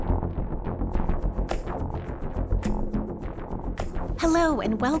Hello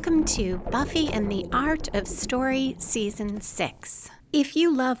and welcome to Buffy and the Art of Story Season 6. If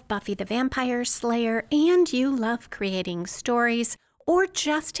you love Buffy the Vampire Slayer and you love creating stories or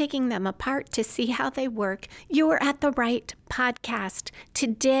just taking them apart to see how they work, you're at the right podcast.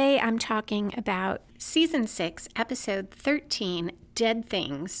 Today I'm talking about Season 6, Episode 13, Dead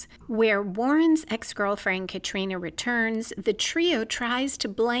Things, where Warren's ex-girlfriend Katrina returns. The trio tries to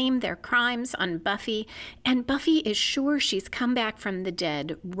blame their crimes on Buffy, and Buffy is sure she's come back from the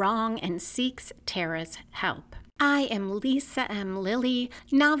dead wrong and seeks Tara's help. I am Lisa M. Lilly,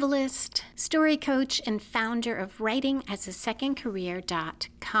 novelist, story coach, and founder of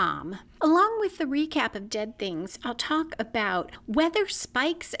writingasasecondcareer.com. Along with the recap of Dead Things, I'll talk about whether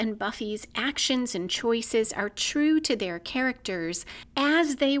Spike's and Buffy's actions and choices are true to their characters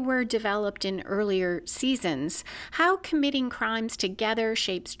as they were developed in earlier seasons, how committing crimes together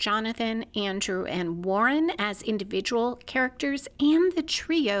shapes Jonathan, Andrew, and Warren as individual characters and the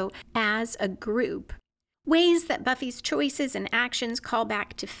trio as a group. Ways that Buffy's choices and actions call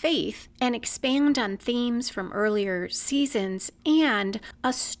back to faith and expand on themes from earlier seasons, and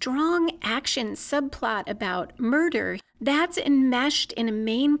a strong action subplot about murder that's enmeshed in a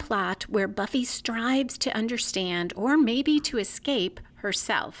main plot where Buffy strives to understand or maybe to escape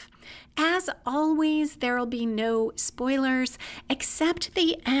herself. As always, there'll be no spoilers except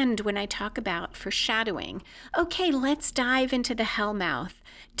the end when I talk about foreshadowing. Okay, let's dive into the Hellmouth.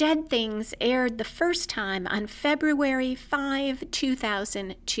 Dead Things aired the first time on February 5,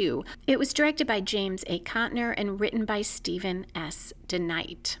 2002. It was directed by James A. Contner and written by Stephen S.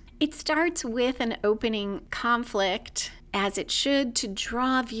 DeKnight. It starts with an opening conflict, as it should, to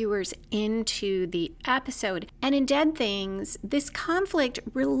draw viewers into the episode. And in Dead Things, this conflict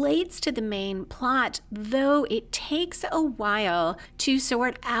relates to the main plot, though it takes a while to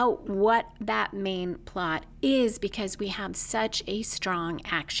sort out what that main plot is because we have such a strong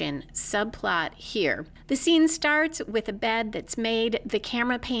action subplot here. The scene starts with a bed that's made. The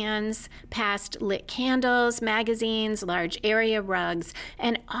camera pans past lit candles, magazines, large area rugs,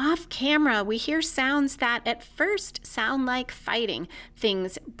 and off camera we hear sounds that at first sound like fighting,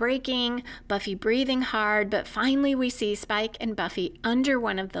 things breaking, Buffy breathing hard, but finally we see Spike and Buffy under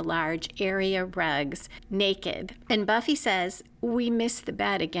one of the large area rugs, naked. And Buffy says, "We missed the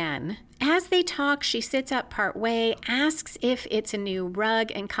bed again." As they talk, she sits up part way, asks if it's a new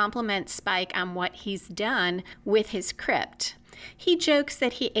rug, and compliments Spike on what he's done with his crypt. He jokes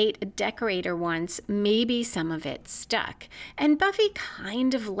that he ate a decorator once, maybe some of it stuck. And Buffy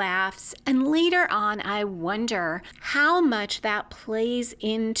kind of laughs, and later on I wonder how much that plays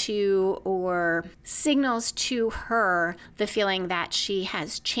into or signals to her the feeling that she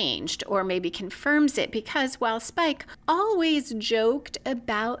has changed, or maybe confirms it, because while Spike always joked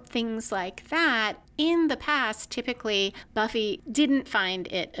about things like that, in the past, typically, Buffy didn't find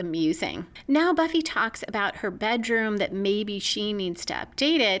it amusing. Now Buffy talks about her bedroom, that maybe she needs to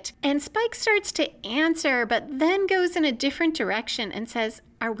update it, and Spike starts to answer, but then goes in a different direction and says,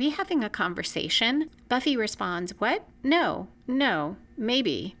 "Are we having a conversation?" Buffy responds, "What? No,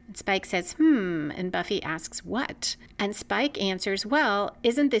 maybe." And Spike says, and Buffy asks, "What?" And Spike answers, "Well,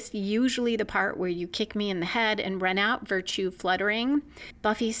 isn't this usually the part where you kick me in the head and run out, virtue fluttering?"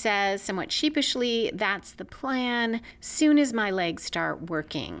 Buffy says, somewhat sheepishly, "That's the plan, soon as my legs start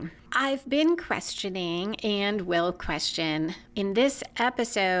working." I've been questioning and will question in this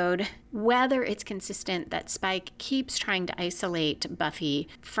episode whether it's consistent that Spike keeps trying to isolate Buffy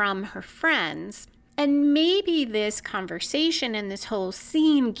from her friends. And maybe this conversation and this whole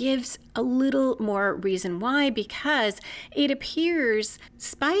scene gives a little more reason why, because it appears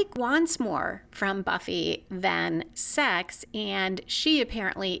Spike wants more from Buffy than sex, and she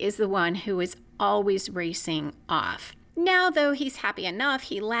apparently is the one who is always racing off. Now, though, he's happy enough.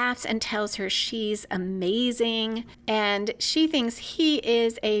 He laughs and tells her she's amazing, and she thinks he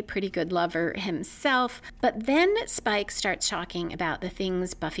is a pretty good lover himself. But then Spike starts talking about the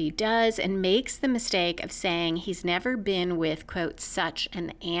things Buffy does and makes the mistake of saying he's never been with, quote, such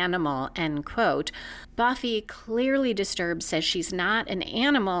an animal, end quote. Buffy, clearly disturbed, says she's not an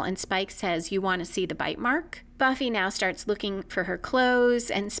animal, and Spike says, "You want to see the bite mark?" Buffy now starts looking for her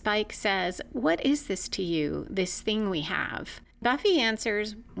clothes, and Spike says, "What is this to you, this thing we have?" Buffy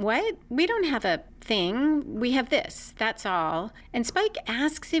answers, "What? We don't have a thing. We have this. That's all." And Spike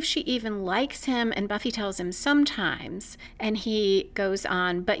asks if she even likes him, and Buffy tells him sometimes. And he goes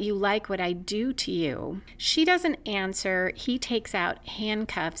on, "But you like what I do to you." She doesn't answer. He takes out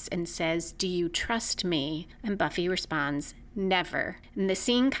handcuffs and says, "Do you trust me?" And Buffy responds, "Never." And the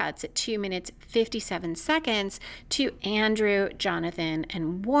scene cuts at 2 minutes, 57 seconds to Andrew, Jonathan,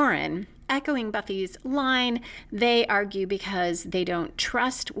 and Warren. echoing Buffy's line, they argue because they don't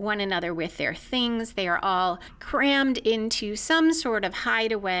trust one another with their things. They are all crammed into some sort of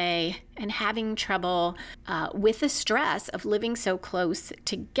hideaway and having trouble with the stress of living so close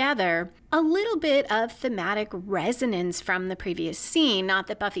together. A little bit of thematic resonance from the previous scene. Not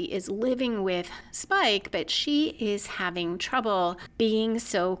that Buffy is living with Spike, but she is having trouble being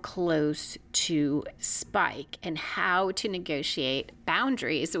so close to Spike and how to negotiate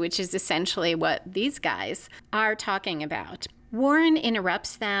boundaries, which is essentially what these guys are talking about. Warren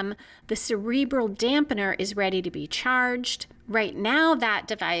interrupts them. The cerebral dampener is ready to be charged. Right now, that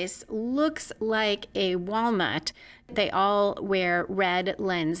device looks like a walnut. They all wear red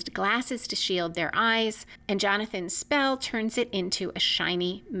lensed glasses to shield their eyes, and Jonathan's spell turns it into a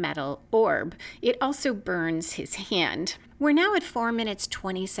shiny metal orb. It also burns his hand. We're now at 4 minutes,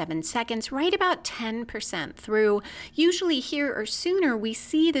 27 seconds, right about 10% through. Usually here or sooner, we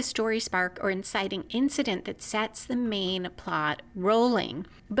see the story spark or inciting incident that sets the main plot rolling.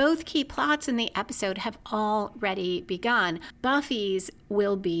 Both key plots in the episode have already begun. Buffy's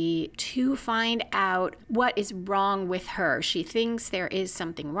will be to find out what is wrong with her. She thinks there is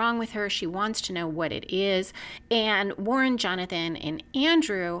something wrong with her. She wants to know what it is. And Warren, Jonathan, and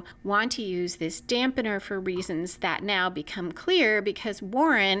Andrew want to use this dampener for reasons that now become clear, because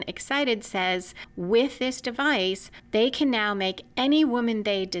Warren, excited, says with this device, they can now make any woman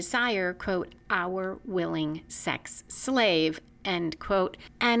they desire, quote, our willing sex slave, end quote,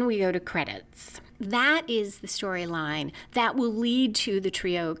 and we go to credits. That is the storyline that will lead to the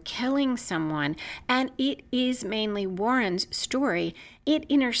trio killing someone, and it is mainly Warren's story. It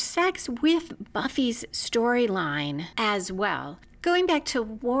intersects with Buffy's storyline as well. Going back to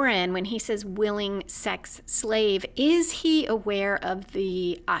Warren, when he says willing sex slave, is he aware of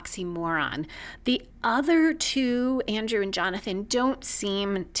the oxymoron? The other two, Andrew and Jonathan, don't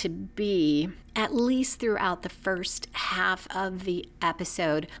seem to be, at least throughout the first half of the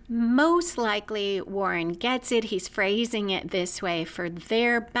episode. Most likely, Warren gets it. He's phrasing it this way for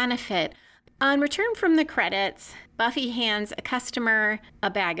their benefit. On return from the credits, Buffy hands a customer a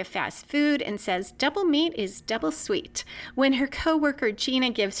bag of fast food and says, double meat is double sweet. When her coworker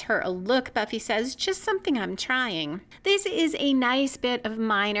Gina gives her a look, Buffy says, just something I'm trying. This is a nice bit of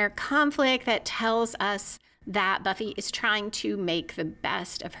minor conflict that tells us that Buffy is trying to make the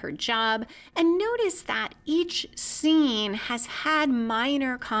best of her job. And notice that each scene has had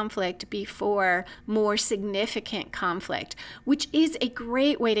minor conflict before more significant conflict, which is a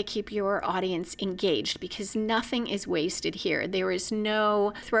great way to keep your audience engaged because nothing is wasted here. There is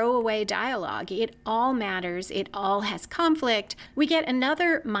no throwaway dialogue. It all matters. It all has conflict. We get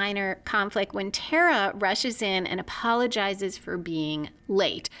another minor conflict when Tara rushes in and apologizes for being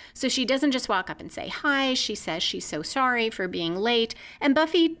late. So she doesn't just walk up and say hi. She says she's so sorry for being late. And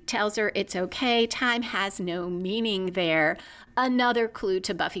Buffy tells her it's okay. Time has no meaning there. Another clue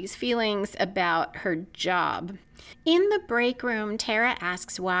to Buffy's feelings about her job. In the break room, Tara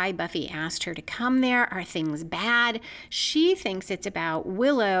asks why Buffy asked her to come there. Are things bad? She thinks it's about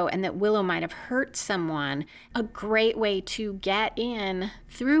Willow and that Willow might have hurt someone. A great way to get in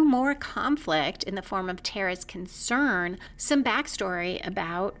through more conflict in the form of Tara's concern, some backstory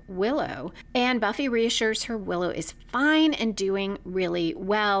about Willow. And Buffy reassures her Willow is fine and doing really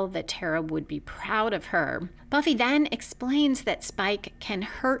well, that Tara would be proud of her. Buffy then explains that Spike can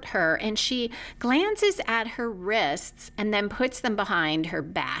hurt her, and she glances at her wrists and then puts them behind her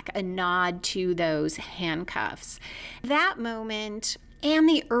back, a nod to those handcuffs. That moment and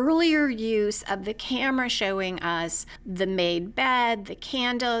the earlier use of the camera showing us the made bed, the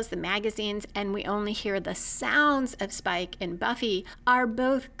candles, the magazines, and we only hear the sounds of Spike and Buffy are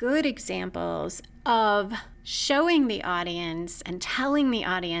both good examples of showing the audience and telling the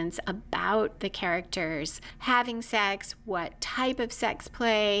audience about the characters having sex, what type of sex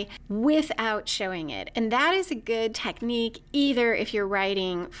play, without showing it. And that is a good technique, either if you're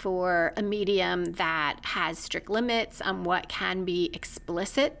writing for a medium that has strict limits on what can be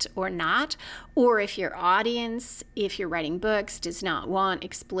explicit or not, or if your audience, if you're writing books, does not want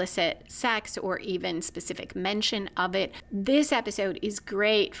explicit sex or even specific mention of it. This episode is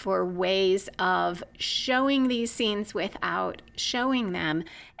great for ways of showing these scenes without showing them.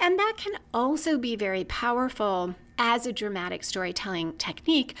 And that can also be very powerful as a dramatic storytelling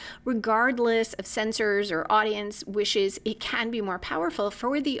technique. Regardless of censors or audience wishes, it can be more powerful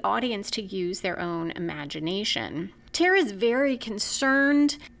for the audience to use their own imagination. Tara's very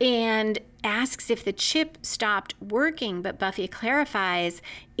concerned, and asks if the chip stopped working, but Buffy clarifies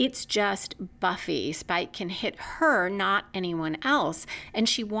it's just Buffy. Spike can hit her, not anyone else. And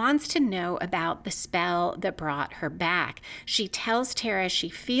she wants to know about the spell that brought her back. She tells Tara she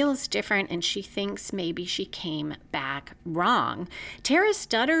feels different and she thinks maybe she came back wrong. Tara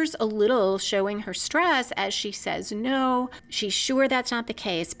stutters a little, showing her stress as she says no. She's sure that's not the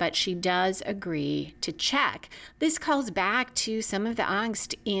case, but she does agree to check. This calls back to some of the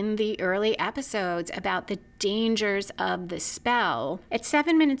angst in the early episodes about the dangers of the spell. At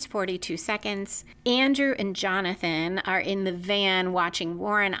 7 minutes 42 seconds, Andrew and Jonathan are in the van watching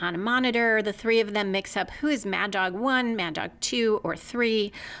Warren on a monitor. The three of them mix up who is Mad Dog 1, Mad Dog 2, or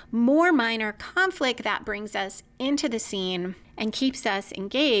 3. More minor conflict that brings us into the scene and keeps us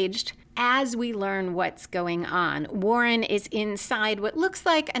engaged as we learn what's going on. Warren is inside what looks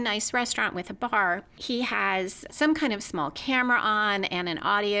like a nice restaurant with a bar. He has some kind of small camera on and an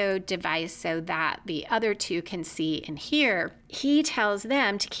audio device so that the other two can see and hear. He tells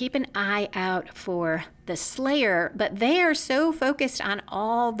them to keep an eye out for the Slayer, but they are so focused on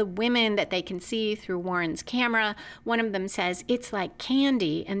all the women that they can see through Warren's camera. One of them says it's like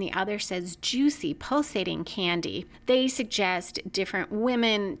candy, and the other says juicy, pulsating candy. They suggest different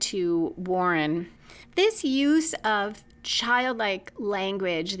women to Warren. This use of childlike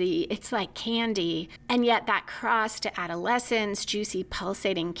language, it's like candy, and yet that cross to adolescence, juicy,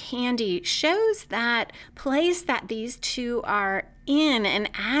 pulsating candy, shows that place that these two are in and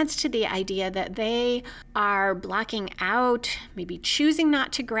adds to the idea that they are blocking out, maybe choosing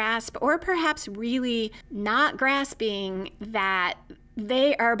not to grasp, or perhaps really not grasping that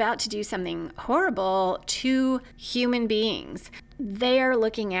they are about to do something horrible to human beings. They are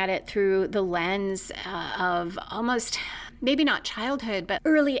looking at it through the lens of almost, maybe not childhood, but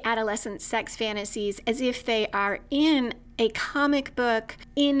early adolescent sex fantasies, as if they are in a comic book,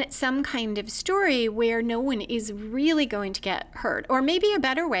 in some kind of story where no one is really going to get hurt. Or maybe a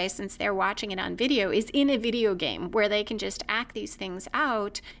better way, since they're watching it on video, is in a video game where they can just act these things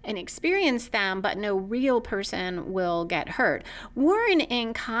out and experience them, but no real person will get hurt. Warren,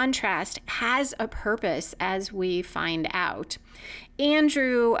 in contrast, has a purpose, as we find out.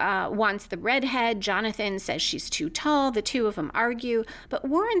 Andrew wants the redhead. Jonathan says she's too tall. The two of them argue, but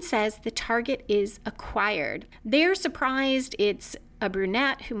Warren says the target is acquired. They're surprised it's a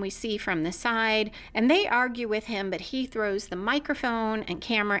brunette whom we see from the side, and they argue with him, but he throws the microphone and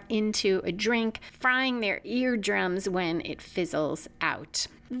camera into a drink, frying their eardrums when it fizzles out.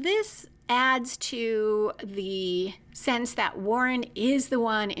 This adds to the sense that Warren is the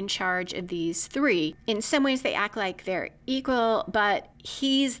one in charge of these three. In some ways, they act like they're equal, but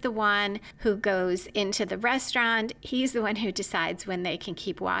he's the one who goes into the restaurant. He's the one who decides when they can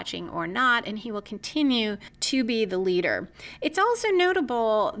keep watching or not, and he will continue to be the leader. It's also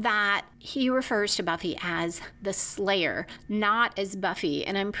notable that he refers to Buffy as the Slayer, not as Buffy,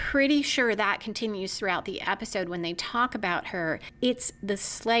 and I'm pretty sure that continues throughout the episode when they talk about her. It's the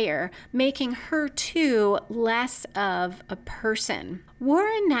Slayer, making her too less of a person.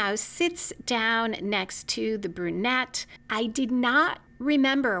 Warren now sits down next to the brunette. I did not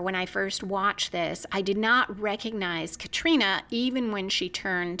remember when I first watched this, I did not recognize Katrina even when she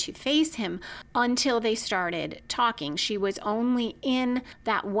turned to face him until they started talking. She was only in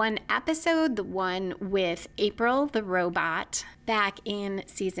that one episode, the one with April, the robot, back in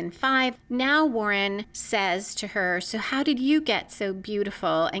season 5. Now Warren says to her, "So how did you get so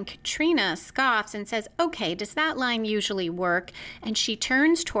beautiful?" And Katrina scoffs and says, "Okay, does that line usually work?" And she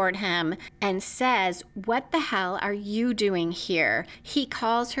turns toward him and says, "What the hell are you doing here?" He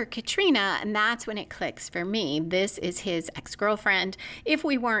calls her Katrina, and that's when it clicks for me. This is his ex-girlfriend. If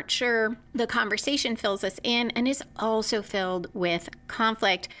we weren't sure, the conversation fills us in and is also filled with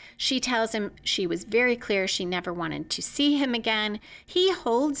conflict. She tells him she was very clear she never wanted to see him again. He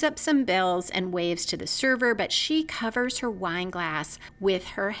holds up some bills and waves to the server, but she covers her wine glass with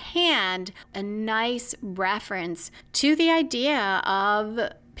her hand, a nice reference to the idea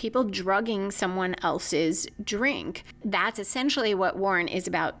of people drugging someone else's drink. That's essentially what Warren is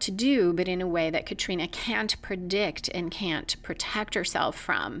about to do, but in a way that Katrina can't predict and can't protect herself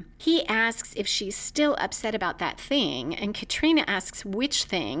from. He asks if she's still upset about that thing, and Katrina asks which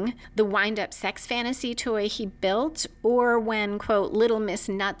thing, the wind-up sex fantasy toy he built, or when, quote, Little Miss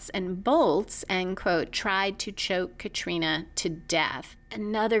Nuts and Bolts, end quote, tried to choke Katrina to death.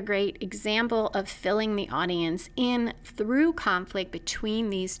 Another great example of filling the audience in through conflict between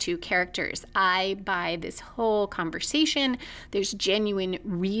these two characters. I buy this whole conversation. There's genuine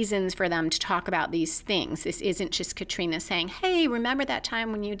reasons for them to talk about these things. This isn't just Katrina saying, "Hey, remember that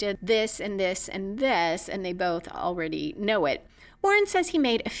time when you did this and this and this," and they both already know it. Warren says he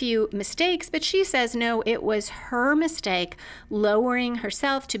made a few mistakes, but she says no, it was her mistake lowering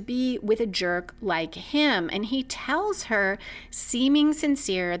herself to be with a jerk like him. And he tells her, seeming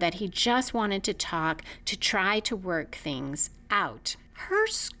sincere, that he just wanted to talk to try to work things out. Her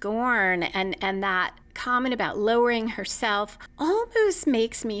scorn and that comment about lowering herself almost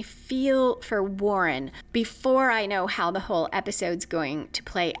makes me feel for Warren. Before I know how the whole episode's going to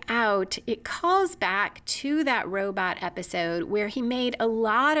play out, it calls back to that robot episode where he made a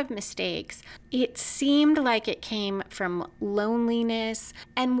lot of mistakes. It seemed like it came from loneliness,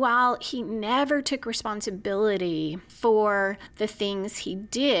 and while he never took responsibility for the things he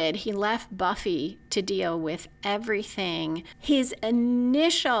did, he left Buffy to deal with everything. His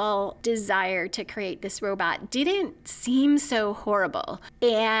initial desire to create this robot didn't seem so horrible,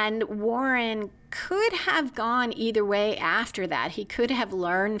 and Warren could have gone either way after that. He could have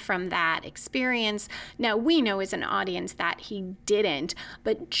learned from that experience. Now, we know as an audience that he didn't,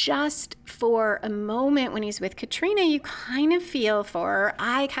 but just for a moment when he's with Katrina, you kind of feel for her.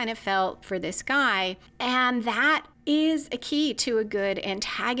 I kind of felt for this guy, and that is a key to a good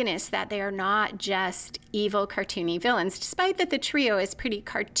antagonist, that they are not just evil, cartoony villains. Despite that the trio is pretty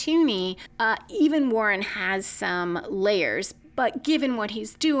cartoony, even Warren has some layers. But given what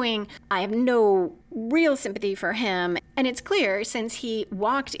he's doing, I have no real sympathy for him. And it's clear, since he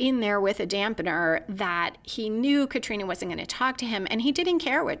walked in there with a dampener, that he knew Katrina wasn't going to talk to him, and he didn't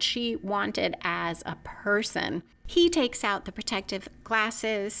care what she wanted as a person. He takes out the protective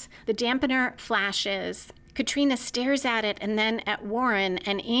glasses, the dampener flashes, Katrina stares at it and then at Warren,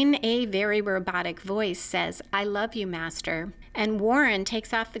 and in a very robotic voice says, "I love you, Master." And Warren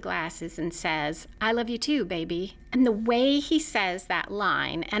takes off the glasses and says, "I love you too, baby." And the way he says that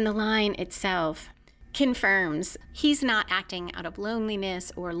line, and the line itself, confirms he's not acting out of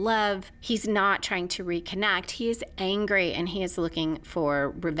loneliness or love. He's not trying to reconnect. He is angry and he is looking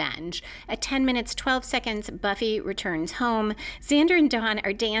for revenge. At 10 minutes, 12 seconds, Buffy returns home. Xander and Dawn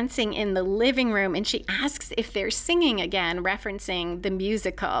are dancing in the living room, and she asks if they're singing again, referencing the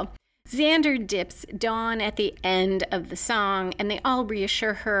musical. Xander dips Dawn at the end of the song, and they all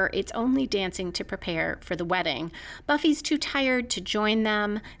reassure her it's only dancing to prepare for the wedding. Buffy's too tired to join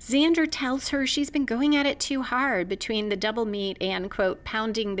them. Xander tells her she's been going at it too hard between the double meet and, quote,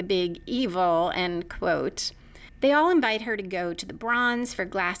 pounding the big evil, end quote. They all invite her to go to the Bronze for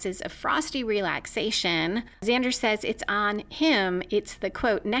glasses of frosty relaxation. Xander says it's on him. It's the,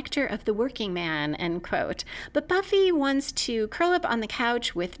 quote, nectar of the working man, end quote. But Buffy wants to curl up on the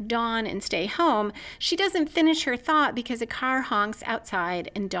couch with Dawn and stay home. She doesn't finish her thought because a car honks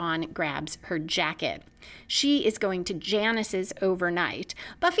outside and Dawn grabs her jacket. She is going to Janice's overnight.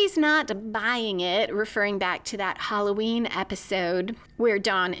 Buffy's not buying it, referring back to that Halloween episode where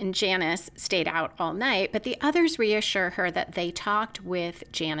Dawn and Janice stayed out all night, but the others reassure her that they talked with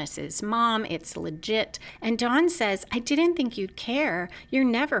Janice's mom. It's legit. And Dawn says, "I didn't think you'd care. You're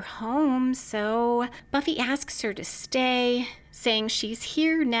never home." So Buffy asks her to stay, saying she's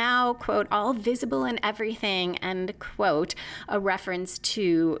here now, quote, all visible and everything, end quote, a reference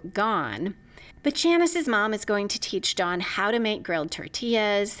to Gone. But Janice's mom is going to teach Dawn how to make grilled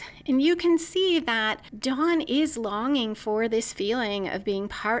tortillas, and you can see that Dawn is longing for this feeling of being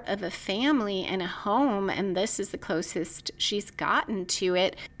part of a family and a home, and this is the closest she's gotten to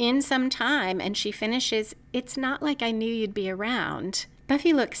it in some time, and she finishes, "It's not like I knew you'd be around."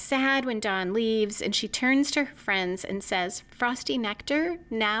 Buffy looks sad when Dawn leaves, and she turns to her friends and says, "Frosty nectar,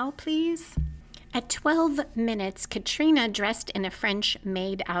 now please?" At 12 minutes, Katrina, dressed in a French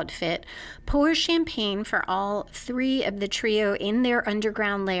maid outfit, pours champagne for all three of the trio in their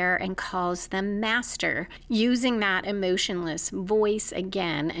underground lair and calls them master, using that emotionless voice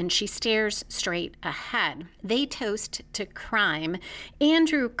again, and she stares straight ahead. They toast to crime.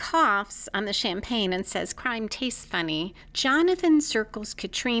 Andrew coughs on the champagne and says crime tastes funny. Jonathan circles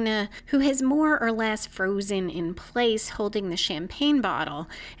Katrina, who has more or less frozen in place holding the champagne bottle,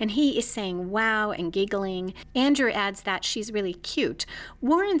 and he is saying wow and giggling. Andrew adds that she's really cute.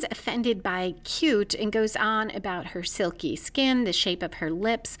 Warren's offended by cute and goes on about her silky skin, the shape of her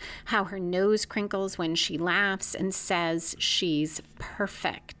lips, how her nose crinkles when she laughs, and says she's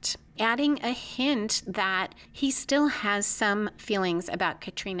perfect, adding a hint that he still has some feelings about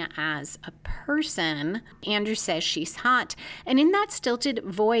Katrina as a person. Andrew says she's hot, and in that stilted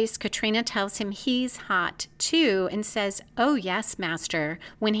voice, Katrina tells him he's hot too and says, "Oh yes, master,"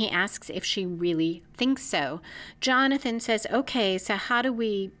 when he asks if she really think so. Jonathan says, okay, so how do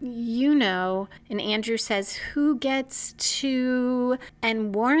we, and Andrew says, who gets to,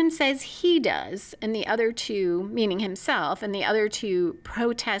 and Warren says he does, and the other two, meaning himself, and the other two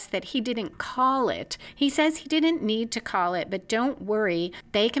protest that he didn't call it. He says he didn't need to call it, but don't worry,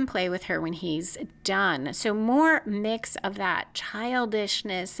 they can play with her when he's done. So more mix of that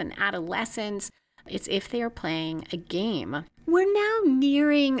childishness and adolescence. It's if they are playing a game. We're now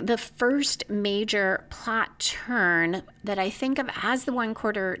nearing the first major plot turn that I think of as the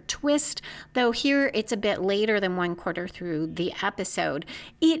 1/4 twist, though here it's a bit later than 1/4 through the episode.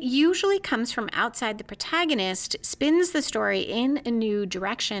 It usually comes from outside the protagonist, spins the story in a new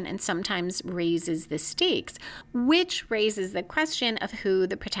direction, and sometimes raises the stakes, which raises the question of who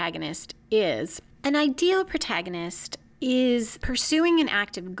the protagonist is. An ideal protagonist is pursuing an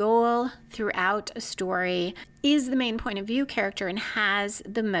active goal throughout a story, is the main point of view character, and has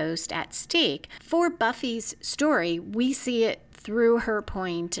the most at stake. For Buffy's story, we see it through her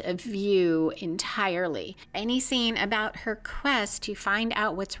point of view entirely. Any scene about her quest to find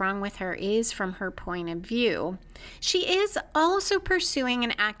out what's wrong with her is from her point of view. She is also pursuing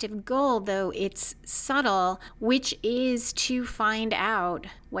an active goal, though it's subtle, which is to find out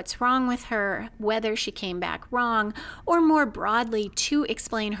what's wrong with her, whether she came back wrong, or more broadly, to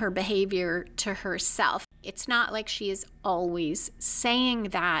explain her behavior to herself. It's not like she is always saying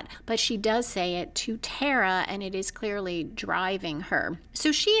that, but she does say it to Tara, and it is clearly driving her.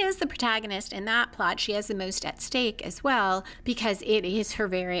 So she is the protagonist in that plot. She has the most at stake as well, because it is her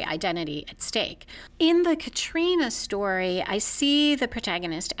very identity at stake. In the Katrina story, I see the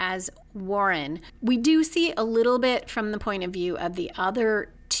protagonist as Warren. We do see a little bit from the point of view of the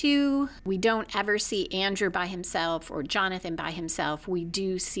other two. We don't ever see Andrew by himself or Jonathan by himself. We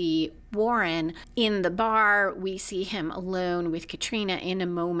do see Warren in the bar. We see him alone with Katrina in a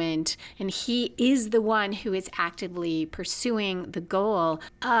moment, and he is the one who is actively pursuing the goal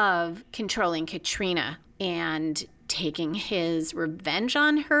of controlling Katrina and taking his revenge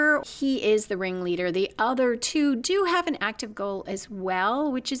on her. He is the ringleader. The other two do have an active goal as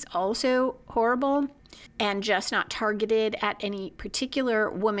well, which is also horrible and just not targeted at any particular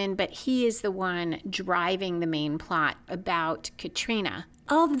woman, but he is the one driving the main plot about Katrina.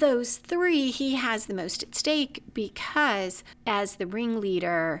 Of those three, he has the most at stake because as the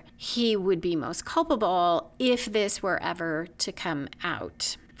ringleader, he would be most culpable if this were ever to come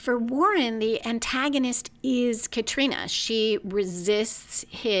out. For Warren, the antagonist is Katrina. She resists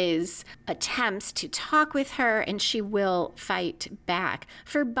his attempts to talk with her, and she will fight back.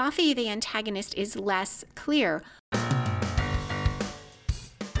 For Buffy, the antagonist is less clear.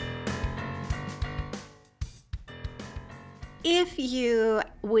 If you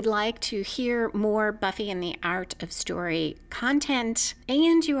would like to hear more Buffy and the Art of Story content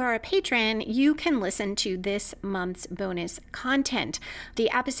and you are a patron, you can listen to this month's bonus content.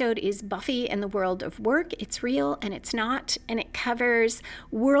 The episode is Buffy and the World of Work. It's real and it's not, and it covers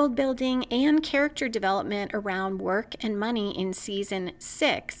world building and character development around work and money in season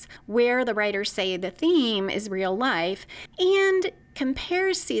 6, where the writers say the theme is real life, and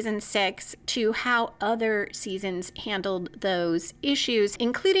compares season 6 to how other seasons handled those issues,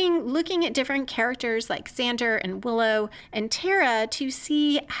 including looking at different characters like Xander and Willow and Tara to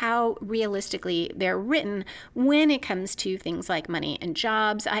see how realistically they're written when it comes to things like money and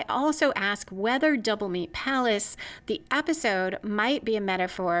jobs. I also ask whether Double Meat Palace, the episode, might be a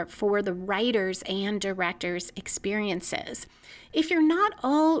metaphor for the writers' and directors' experiences. If you're not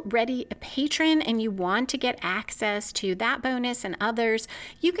already a patron and you want to get access to that bonus and others,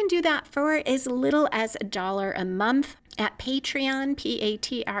 you can do that for as little as $1 a month at Patreon,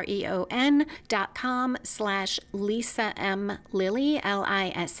 patreon.com/Lisa M. Lilly,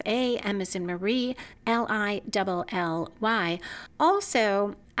 Lisa, M as in Marie, Lilly.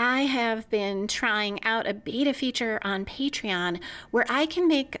 Also, I have been trying out a beta feature on Patreon where I can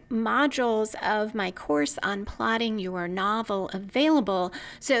make modules of my course on plotting your novel available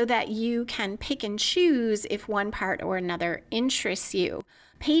so that you can pick and choose if one part or another interests you.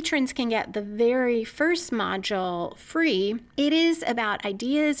 Patrons can get the very first module free. It is about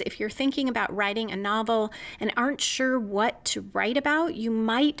ideas. If you're thinking about writing a novel and aren't sure what to write about, you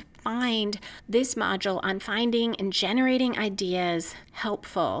might find this module on finding and generating ideas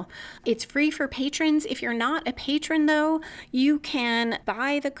helpful. It's free for patrons. If you're not a patron, though, you can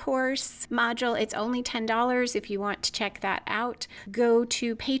buy the course module. It's only $10 if you want to check that out. Go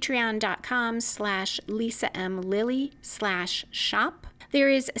to patreon.com/Lisa M. Lilly/shop. There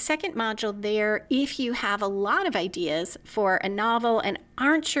is a second module there if you have a lot of ideas for a novel and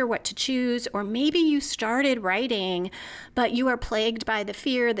aren't sure what to choose, or maybe you started writing, but you are plagued by the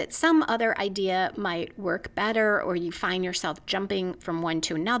fear that some other idea might work better, or you find yourself jumping from one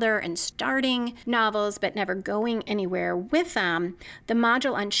to another and starting novels but never going anywhere with them. The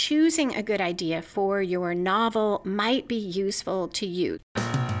module on choosing a good idea for your novel might be useful to you.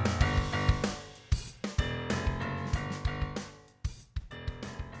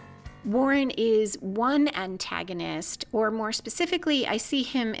 Warren is one antagonist, or more specifically, I see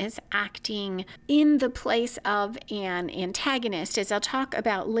him as acting in the place of an antagonist. As I'll talk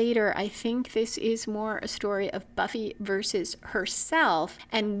about later, I think this is more a story of Buffy versus herself,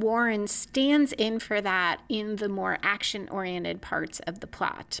 and Warren stands in for that in the more action-oriented parts of the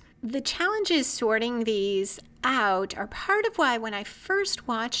plot. The challenges sorting these out are part of why when I first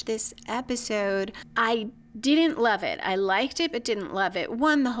watched this episode, I didn't love it. I liked it, but didn't love it.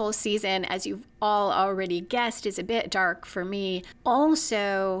 One, the whole season, as you've all already guessed, is a bit dark for me.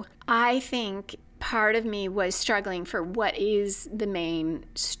 Also, I think part of me was struggling for what is the main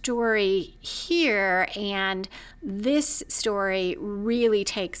story here, and this story really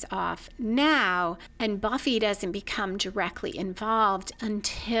takes off now, and Buffy doesn't become directly involved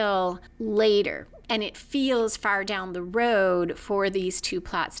until later. And it feels far down the road for these two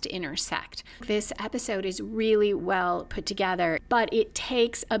plots to intersect. This episode is really well put together, but it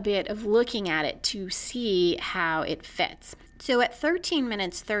takes a bit of looking at it to see how it fits. So at 13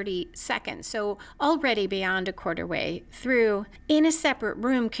 minutes, 30 seconds, so already beyond a quarter way through, in a separate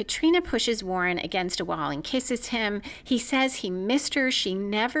room, Katrina pushes Warren against a wall and kisses him. He says he missed her. She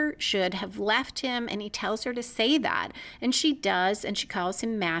never should have left him, and he tells her to say that. And she does, and she calls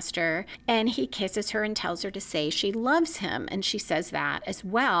him master, and he kisses her and tells her to say she loves him, and she says that as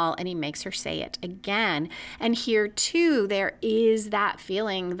well, and he makes her say it again. And here, too, there is that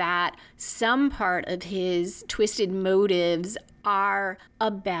feeling that some part of his twisted motives are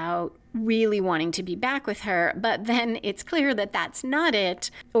about really wanting to be back with her, but then it's clear that that's not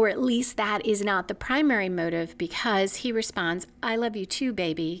it, or at least that is not the primary motive, because he responds, "I love you too,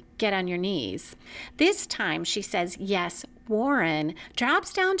 baby. Get on your knees." This time she says, yes, Warren,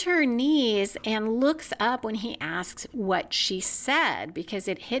 drops down to her knees and looks up when he asks what she said, because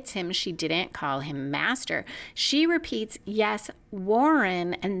it hits him she didn't call him master. She repeats, yes,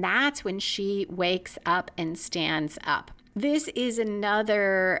 Warren, and that's when she wakes up and stands up. This is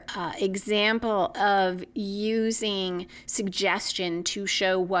another example of using suggestion to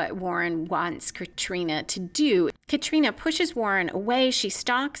show what Warren wants Katrina to do. Katrina pushes Warren away. She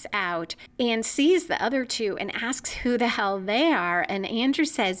stalks out and sees the other two and asks who the hell they are. And Andrew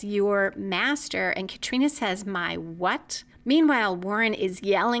says, "Your master." And Katrina says, "My what?" Meanwhile, Warren is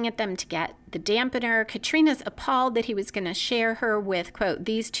yelling at them to get the dampener. Katrina's appalled that he was going to share her with, quote,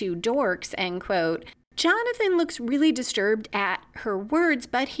 "these two dorks," end quote. Jonathan looks really disturbed at her words,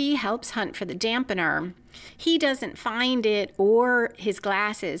 but he helps hunt for the dampener. He doesn't find it or his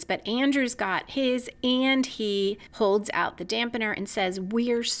glasses, but Andrew's got his, and he holds out the dampener and says,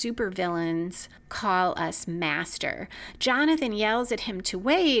 "We're supervillains. Call us master." Jonathan yells at him to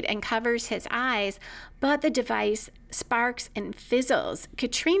wait and covers his eyes, but the device sparks and fizzles.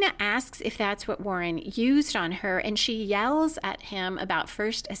 Katrina asks if that's what Warren used on her, and she yells at him about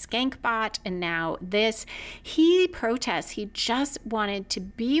first a skank bot and now this. He protests. He just wanted to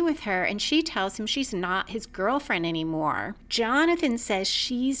be with her, and she tells him she's not his girlfriend anymore. Jonathan says,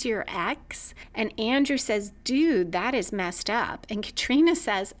 "She's your ex?" And Andrew says, "Dude, that is messed up." And Katrina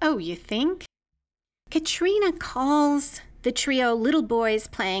says, "Oh, you think?" Katrina calls the trio little boys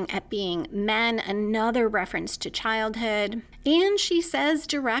playing at being men, another reference to childhood. And she says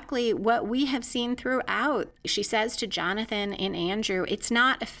directly what we have seen throughout. She says to Jonathan and Andrew, "It's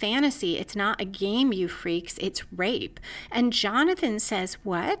not a fantasy. It's not a game, you freaks. It's rape." And Jonathan says,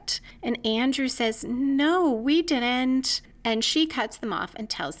 "What?" And Andrew says, "No, we didn't." And she cuts them off and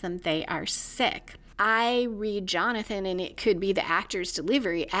tells them they are sick. I read Jonathan, and it could be the actor's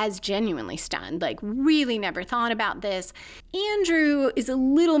delivery, as genuinely stunned, like really never thought about this. Andrew is a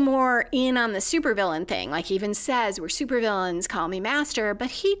little more in on the supervillain thing, like he even says, "We're supervillains, call me master,"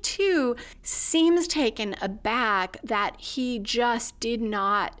 but he too seems taken aback that he just did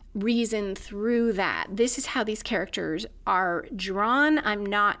not reason through that. This is how these characters are drawn. I'm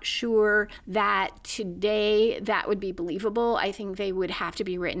not sure that today that would be believable. I think they would have to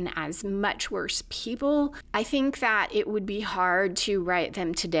be written as much worse people. I think that it would be hard to write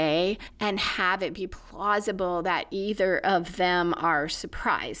them today and have it be plausible that either of of them are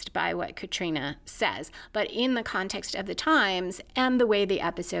surprised by what Katrina says. But in the context of the times and the way the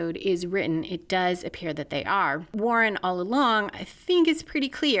episode is written, it does appear that they are. Warren, all along, I think is pretty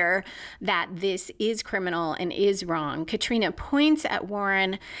clear that this is criminal and is wrong. Katrina points at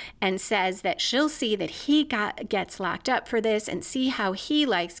Warren and says that she'll see that he gets locked up for this and see how he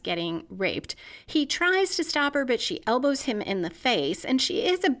likes getting raped. He tries to stop her, but she elbows him in the face, and she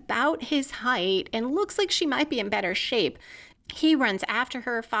is about his height and looks like she might be in better shape. He runs after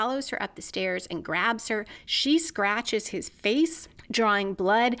her, follows her up the stairs, and grabs her. She scratches his face, drawing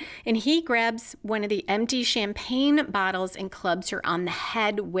blood, and he grabs one of the empty champagne bottles and clubs her on the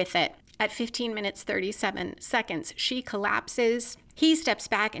head with it. At 15 minutes 37 seconds, she collapses. He steps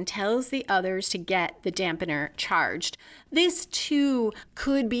back and tells the others to get the dampener charged. This, too,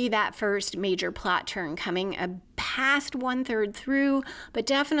 could be that first major plot turn coming past 1/3 through, but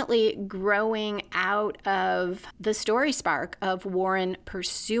definitely growing out of the story spark of Warren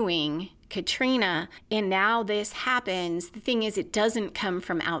pursuing Katrina. And now this happens. The thing is, it doesn't come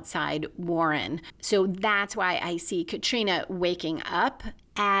from outside Warren. So that's why I see Katrina waking up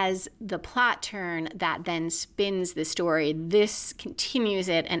as the plot turn that then spins the story. This continues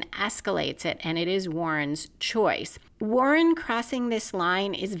it and escalates it, and it is Warren's choice. Warren crossing this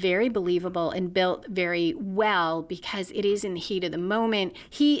line is very believable and built very well because it is in the heat of the moment.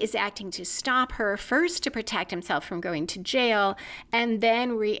 He is acting to stop her, first to protect himself from going to jail, and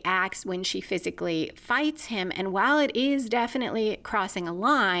then reacts when she physically fights him. And while it is definitely crossing a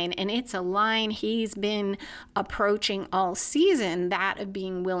line, and it's a line he's been approaching all season, that of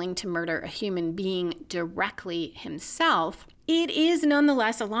being willing to murder a human being directly himself, it is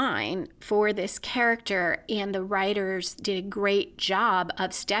nonetheless a line for this character, and the writers did a great job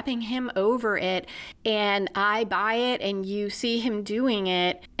of stepping him over it, and I buy it, and you see him doing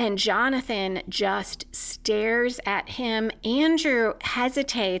it, and Jonathan just stares at him. Andrew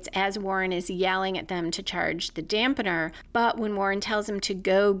hesitates as Warren is yelling at them to charge the dampener, but when Warren tells him to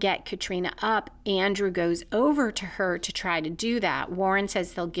go get Katrina up, Andrew goes over to her to try to do that. Warren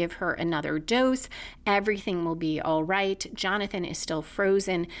says they'll give her another dose. Everything will be all right. Jonathan is still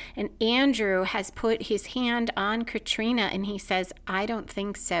frozen, and Andrew has put his hand on Katrina, and he says, "I don't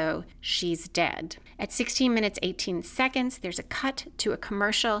think so. She's dead." At 16 minutes 18 seconds, there's a cut to a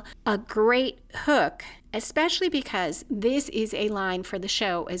commercial, a great hook, especially because this is a line for the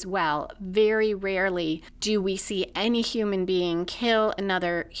show as well. Very rarely do we see any human being kill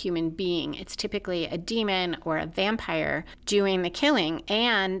another human being. It's typically a demon or a vampire doing the killing,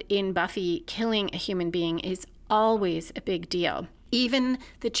 and in Buffy, killing a human being is always a big deal. Even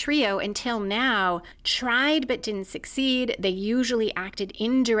the trio, until now, tried but didn't succeed. They usually acted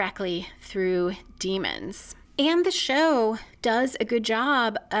indirectly through demons. And the show does a good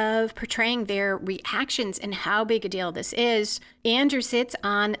job of portraying their reactions and how big a deal this is. Andrew sits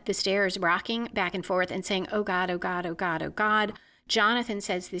on the stairs rocking back and forth and saying, "Oh God, oh God, oh God, oh God." Jonathan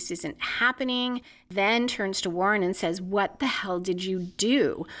says this isn't happening, then turns to Warren and says, "What the hell did you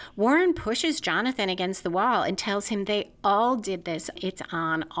do?" Warren pushes Jonathan against the wall and tells him they all did this. It's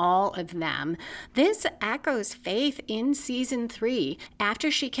on all of them. This echoes Faith in season 3.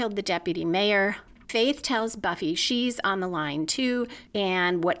 After she killed the deputy mayor, Faith tells Buffy she's on the line too,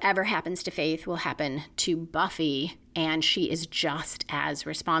 and whatever happens to Faith will happen to Buffy, and she is just as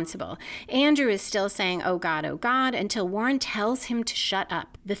responsible. Andrew is still saying, "Oh God, until Warren tells him to shut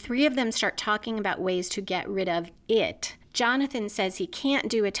up. The three of them start talking about ways to get rid of it. Jonathan says he can't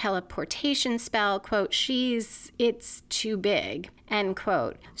do a teleportation spell, quote, it's too big, end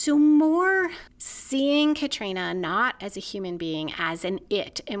quote. So more seeing Katrina not as a human being, as an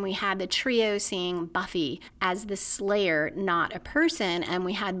it. And we had the trio seeing Buffy as the slayer, not a person. And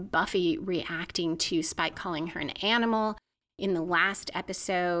we had Buffy reacting to Spike calling her an animal. In the last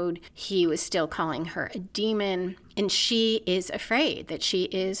episode, he was still calling her a demon, and she is afraid that she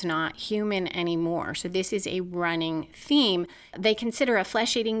is not human anymore. So this is a running theme. They consider a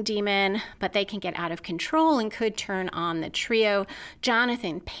flesh-eating demon, but they can get out of control and could turn on the trio.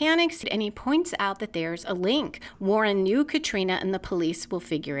 Jonathan panics, and he points out that there's a link. Warren knew Katrina, and the police will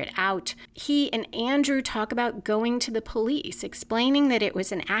figure it out. He and Andrew talk about going to the police, explaining that it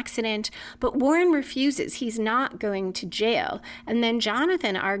was an accident, but Warren refuses. He's not going to jail. And then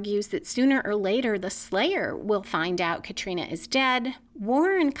Jonathan argues that sooner or later the slayer will find out Katrina is dead.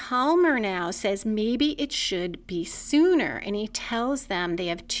 Warren, calmer now, says maybe it should be sooner, and he tells them they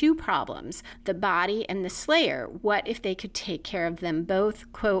have two problems, the body and the slayer. What if they could take care of them both,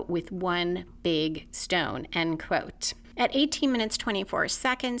 quote, with one big stone, end quote. At 18 minutes 24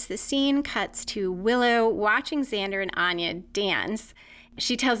 seconds, the scene cuts to Willow watching Xander and Anya dance.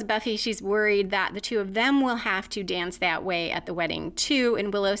 She tells Buffy she's worried that the two of them will have to dance that way at the wedding too,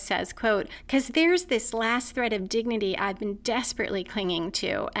 and Willow says, quote, "'cause there's this last thread of dignity I've been desperately clinging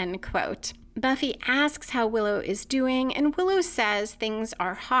to," end quote. Buffy asks how Willow is doing, and Willow says things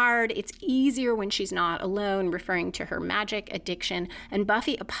are hard. It's easier when she's not alone, referring to her magic addiction, and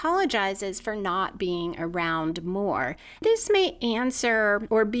Buffy apologizes for not being around more. This may answer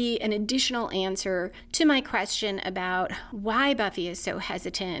or be an additional answer to my question about why Buffy is so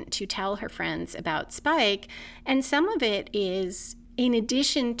hesitant to tell her friends about Spike, and some of it is, in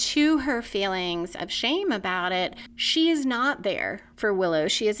addition to her feelings of shame about it, she is not there for Willow.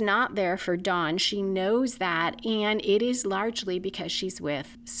 She is not there for Dawn. She knows that, and it is largely because she's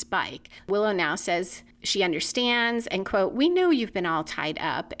with Spike. Willow now says she understands, and quote, "We know you've been all tied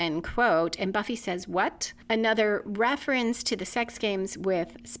up," end quote. And Buffy says, "What?" Another reference to the sex games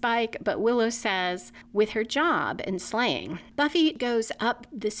with Spike, but Willow says, "with her job and slaying." Buffy goes up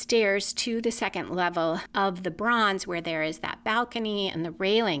the stairs to the second level of the bronze where there is that balcony and the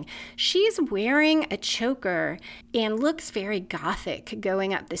railing. She's wearing a choker and looks very gothic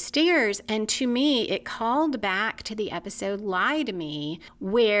going up the stairs. And to me, it called back to the episode Lie to Me,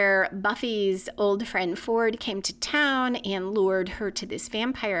 where Buffy's old friend Ford came to town and lured her to this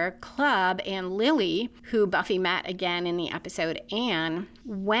vampire club, and Lily, who Buffy met again in the episode Anne,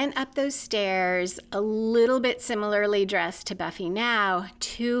 went up those stairs a little bit similarly dressed to Buffy now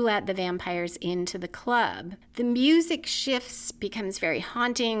to let the vampires into the club. The music shifts, becomes very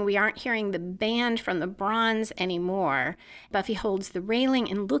haunting. We aren't hearing the band from the bronze anymore. Buffy holds the railing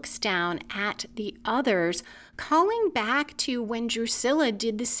and looks down at the others, calling back to when Drusilla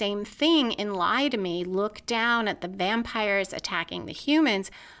did the same thing in Lie to Me, look down at the vampires attacking the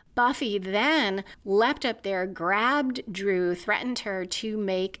humans. Buffy then leapt up there, grabbed Drew, threatened her to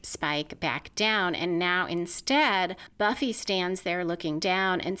make Spike back down, and now instead, Buffy stands there looking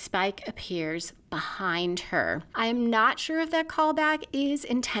down, and Spike appears behind her. I'm not sure if that callback is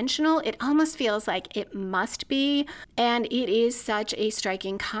intentional. It almost feels like it must be, and it is such a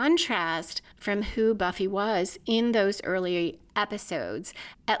striking contrast from who Buffy was in those early episodes,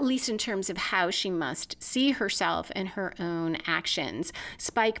 at least in terms of how she must see herself and her own actions.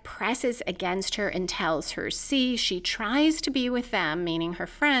 Spike presses against her and tells her, see, she tries to be with them, meaning her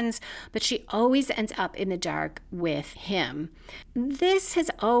friends, but she always ends up in the dark with him. This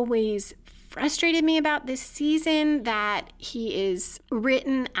has always frustrated me about this season, that he is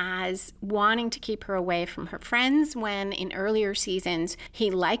written as wanting to keep her away from her friends, when in earlier seasons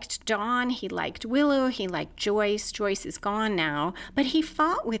he liked Dawn, he liked Willow, he liked Joyce. Joyce is gone now, but he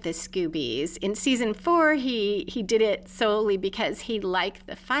fought with the Scoobies. In season 4, he did it solely because he liked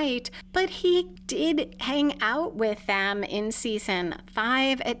the fight, but he did hang out with them in season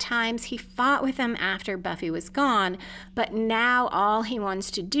 5 at times. He fought with them after Buffy was gone, but now all he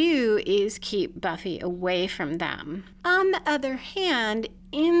wants to do is keep Buffy away from them. On the other hand,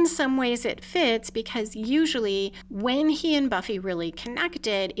 in some ways it fits, because usually when he and Buffy really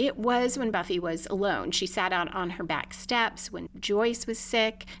connected, it was when Buffy was alone. She sat out on her back steps when Joyce was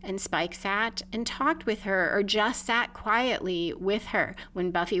sick, and Spike sat and talked with her, or just sat quietly with her.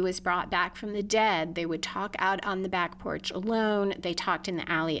 When Buffy was brought back from the dead, they would talk out on the back porch alone. They talked in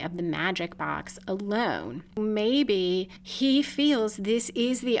the alley of the magic box alone. Maybe he feels this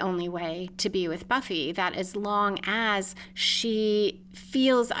is the only way to be with Buffy, that as long as she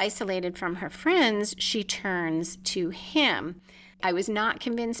feels isolated from her friends, she turns to him. I was not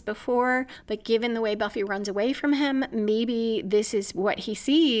convinced before, but given the way Buffy runs away from him, maybe this is what he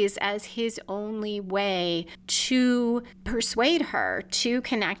sees as his only way to persuade her to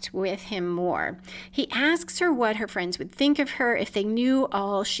connect with him more. He asks her what her friends would think of her if they knew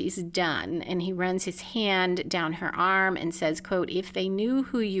all she's done, and he runs his hand down her arm and says, quote, if they knew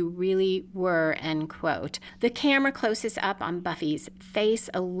who you really were, end quote. The camera closes up on Buffy's face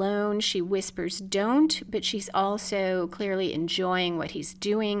alone. She whispers, don't, but she's also clearly enjoying what he's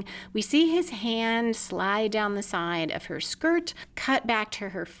doing. We see his hand slide down the side of her skirt, cut back to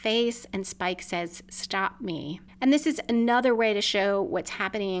her face, and Spike says, stop me. And this is another way to show what's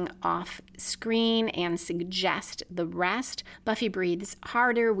happening off screen and suggest the rest. Buffy breathes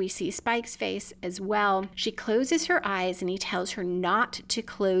harder. We see Spike's face as well. She closes her eyes and he tells her not to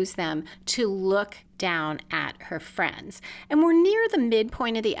close them, to look down at her friends. And we're near the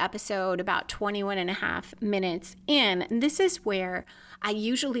midpoint of the episode, about 21 and a half minutes in. And this is where I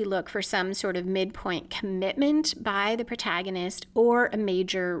usually look for some sort of midpoint commitment by the protagonist or a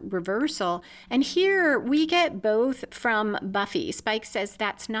major reversal. And here we get both from Buffy. Spike says,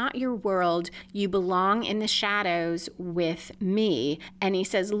 "That's not your world. You belong in the shadows with me." And he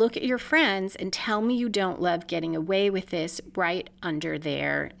says, "Look at your friends and tell me you don't love getting away with this right under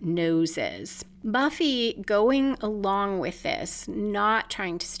their noses." Buffy going along with this, not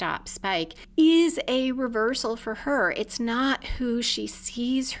trying to stop Spike, is a reversal for her. It's not who she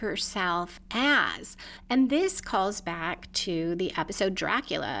sees herself as. And this calls back to the episode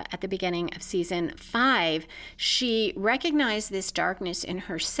Dracula at the beginning of season 5. She recognized this darkness in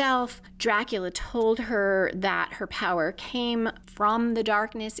herself. Dracula told her that her power came from the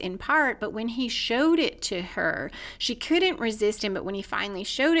darkness in part, but when he showed it to her, she couldn't resist him. But when he finally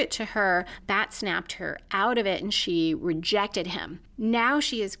showed it to her, that snapped her out of it and she rejected him. Now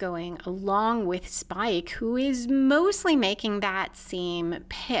she is going along with Spike, who is mostly making that same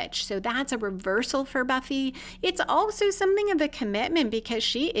pitch. So that's a reversal for Buffy. It's also something of a commitment because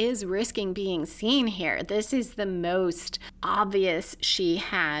she is risking being seen here. This is the most obvious she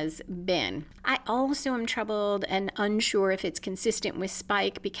has been. I also am troubled and unsure if it's consistent with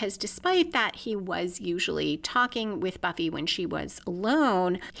Spike because despite that he was usually talking with Buffy when she was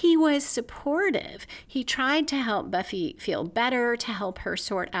alone, he was supportive. He tried to help Buffy feel better, to help her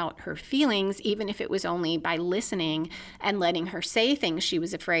sort out her feelings, even if it was only by listening and letting her say things she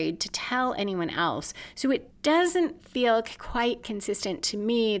was afraid to tell anyone else. So it doesn't feel quite consistent to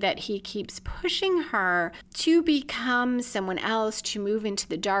me that he keeps pushing her to become someone else, to move into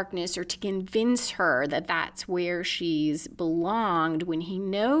the darkness, or to convince her that that's where she's belonged when he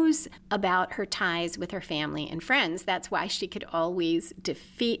knows about her ties with her family and friends. That's why she could always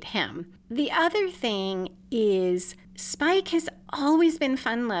defeat him. The other thing is Spike has always been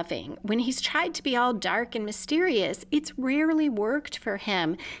fun-loving. When he's tried to be all dark and mysterious, it's rarely worked for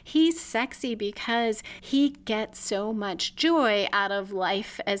him. He's sexy because he gets so much joy out of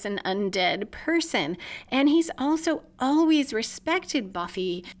life as an undead person. And he's also always respected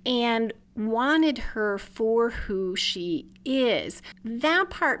Buffy and wanted her for who she is. That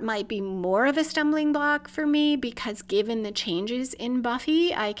part might be more of a stumbling block for me because given the changes in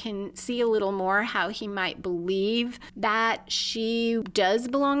Buffy, I can see a little more how he might believe that she does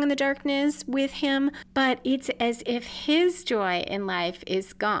belong in the darkness with him, but it's as if his joy in life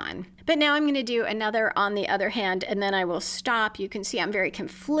is gone. But now I'm going to do another on the other hand, and then I will stop. You can see I'm very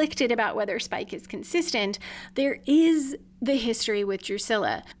conflicted about whether Spike is consistent. There is the history with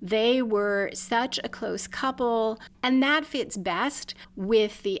Drusilla. They were such a close couple, and that fits best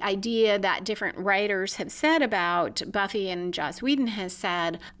with the idea that different writers have said about Buffy, and Joss Whedon has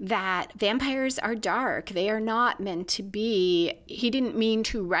said that vampires are dark. They are not meant to be. He didn't mean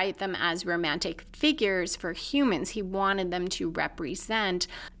to write them as romantic figures for humans. He wanted them to represent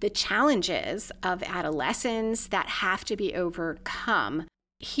the challenges of adolescence that have to be overcome.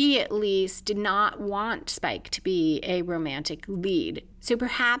 He at least did not want Spike to be a romantic lead. So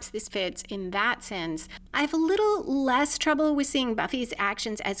perhaps this fits in that sense. I have a little less trouble with seeing Buffy's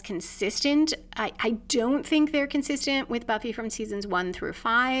actions as consistent. I don't think they're consistent with Buffy from seasons 1 through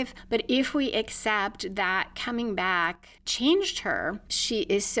 5, but if we accept that coming back changed her, she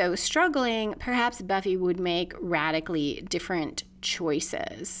is so struggling, perhaps Buffy would make radically different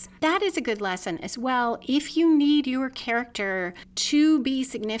choices. That is a good lesson as well. If you need your character to be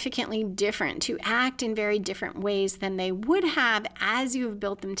significantly different, to act in very different ways than they would have as you have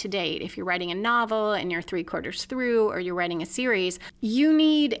built them to date, if you're writing a novel and you're 3/4 through, or you're writing a series, you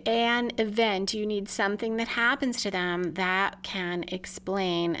need an event, you need something that happens to them that can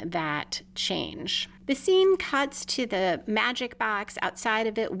explain that change. The scene cuts to the magic box. Outside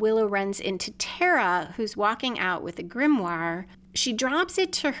of it, Willow runs into Tara, who's walking out with a grimoire. She drops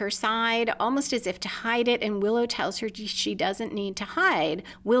it to her side, almost as if to hide it, and Willow tells her she doesn't need to hide.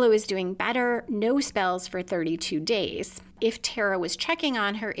 Willow is doing better, no spells for 32 days. If Tara was checking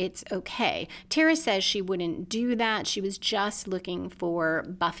on her, it's okay. Tara says she wouldn't do that. She was just looking for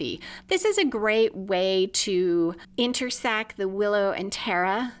Buffy. This is a great way to intersect the Willow and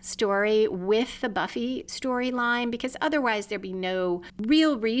Tara story with the Buffy storyline, because otherwise there'd be no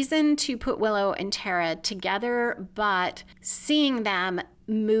real reason to put Willow and Tara together, but seeing them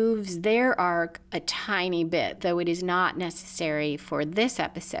moves their arc a tiny bit, though it is not necessary for this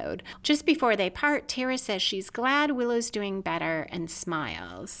episode. Just before they part, Tara says she's glad Willow's doing better and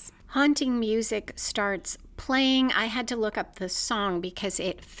smiles. Haunting music starts playing, I had to look up the song because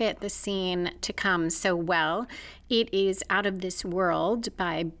it fit the scene to come so well. It is Out of This World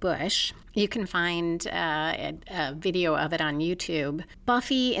by Bush. You can find a video of it on YouTube.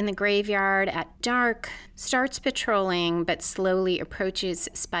 Buffy in the graveyard at dark starts patrolling but slowly approaches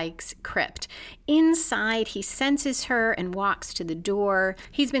Spike's crypt. Inside, he senses her and walks to the door.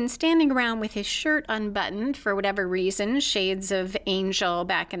 He's been standing around with his shirt unbuttoned for whatever reason, shades of Angel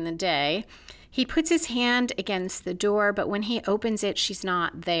back in the day. He puts his hand against the door, but when he opens it, she's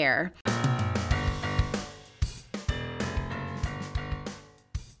not there.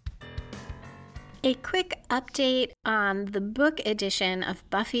 A quick update on the book edition of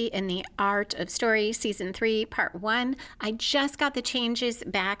Buffy and the Art of Story, Season 3, Part 1. I just got the changes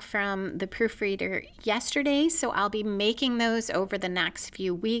back from the proofreader yesterday, so I'll be making those over the next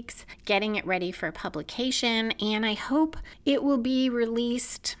few weeks, getting it ready for publication, and I hope it will be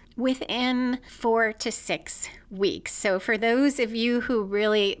released within 4 to 6 weeks. So for those of you who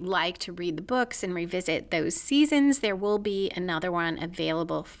really like to read the books and revisit those seasons, there will be another one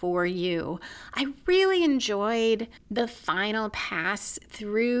available for you. I really enjoyed the final pass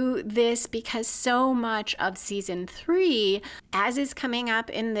through this because so much of season 3, as is coming up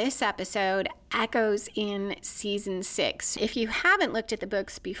in this episode, echoes in season 6. If you haven't looked at the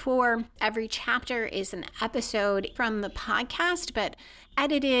books before, every chapter is an episode from the podcast, but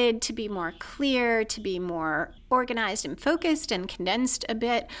edited to be more clear, to be more organized and focused and condensed a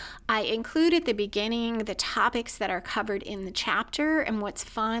bit. I include at the beginning the topics that are covered in the chapter, and what's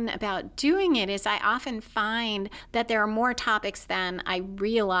fun about doing it is I often find that there are more topics than I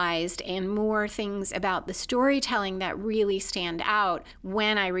realized and more things about the storytelling that really stand out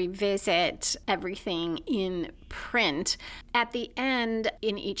when I revisit everything in print. At the end,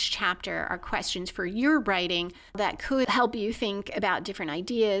 in each chapter, are questions for your writing that could help you think about different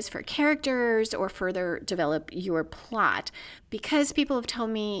ideas for characters or further develop your plot. Because people have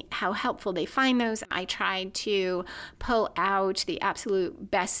told me how helpful they find those, I tried to pull out the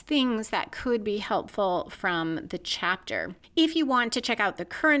absolute best things that could be helpful from the chapter. If you want to check out the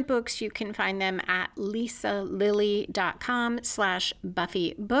current books, you can find them at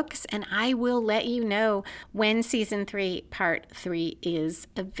lisalily.com/BuffyBooks, and I will let you know when Season 3, Part 3 is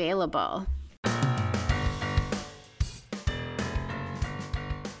available.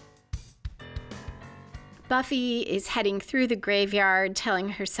 Buffy is heading through the graveyard,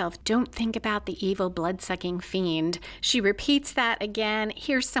 telling herself, "Don't think about the evil blood-sucking fiend." She repeats that again,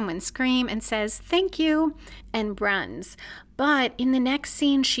 hears someone scream and says, "Thank you," and runs. But in the next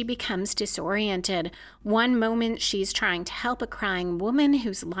scene, she becomes disoriented. One moment, she's trying to help a crying woman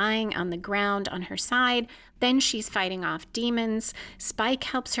who's lying on the ground on her side. Then she's fighting off demons. Spike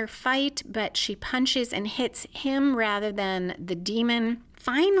helps her fight, but she punches and hits him rather than the demon.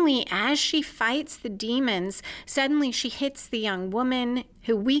 Finally, as she fights the demons, suddenly she hits the young woman,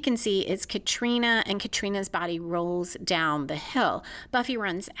 who we can see is Katrina, and Katrina's body rolls down the hill. Buffy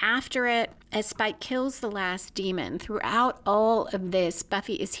runs after it as Spike kills the last demon. Throughout all of this,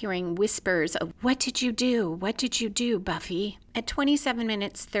 Buffy is hearing whispers of, "What did you do? What did you do, Buffy?" At 27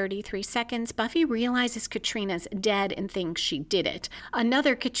 minutes 33 seconds, Buffy realizes Katrina's dead and thinks she did it.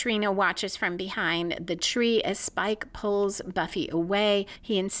 Another Katrina watches from behind the tree as Spike pulls Buffy away.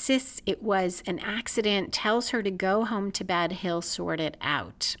 He insists it was an accident, tells her to go home to bed, he'll sort it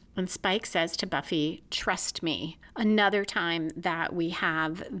out. And Spike says to Buffy, "Trust me." Another time that we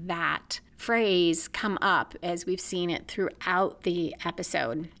have that phrase come up as we've seen it throughout the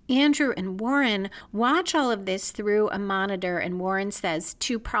episode. Andrew and Warren watch all of this through a monitor, and Warren says,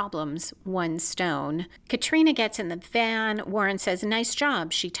 "2 problems, 1 stone." Katrina gets in the van. Warren says, "Nice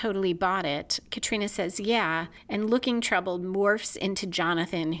job, she totally bought it." Katrina says, "Yeah," and looking troubled morphs into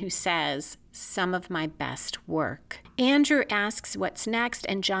Jonathan, who says, "Some of my best work." Andrew asks what's next,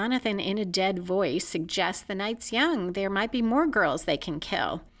 and Jonathan, in a dead voice, suggests the night's young. There might be more girls they can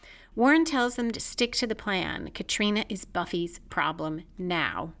kill. Warren tells them to stick to the plan. Katrina is Buffy's problem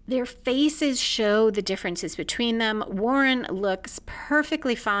now. Their faces show the differences between them. Warren looks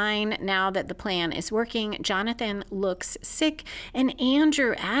perfectly fine now that the plan is working. Jonathan looks sick, and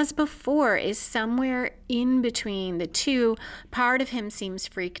Andrew, as before, is somewhere in between the two. Part of him seems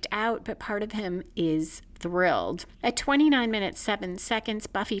freaked out, but part of him is thrilled. At 29 minutes 7 seconds,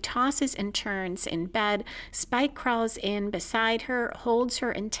 Buffy tosses and turns in bed. Spike crawls in beside her, holds her,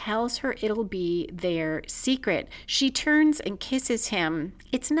 and tells her it'll be their secret. She turns and kisses him.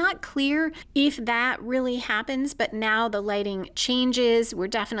 It's not clear if that really happens, but now the lighting changes. We're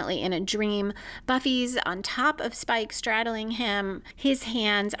definitely in a dream. Buffy's on top of Spike, straddling him. His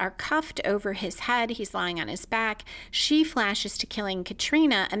hands are cuffed over his head. He's lying on his back. She flashes to killing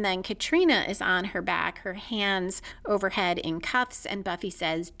Katrina, and then Katrina is on her back. Her her hands overhead in cuffs, and Buffy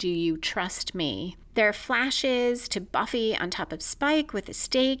says, "Do you trust me?" There are flashes to Buffy on top of Spike with a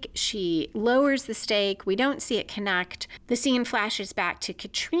stake. She lowers the stake. We don't see it connect. The scene flashes back to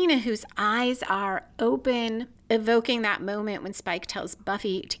Katrina, whose eyes are open, evoking that moment when Spike tells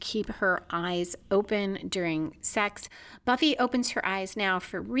Buffy to keep her eyes open during sex. Buffy opens her eyes now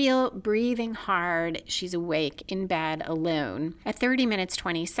for real, breathing hard. She's awake in bed alone. At 30 minutes,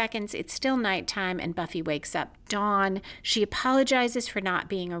 20 seconds, it's still nighttime, and Buffy wakes up Dawn. She apologizes for not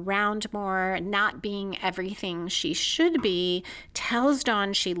being around more, not being everything she should be, tells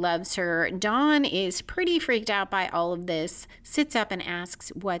Dawn she loves her. Dawn is pretty freaked out by all of this, sits up and asks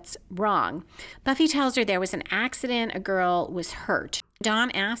what's wrong. Buffy tells her there was an accident, a girl was hurt.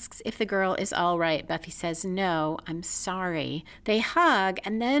 Dawn asks if the girl is all right. Buffy says, "No, I'm sorry." They hug,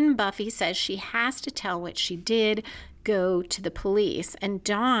 and then Buffy says she has to tell what she did, go to the police. And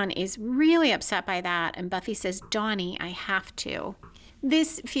Dawn is really upset by that, and Buffy says, "Dawnie, I have to."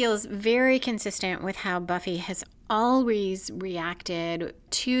 This feels very consistent with how Buffy has always reacted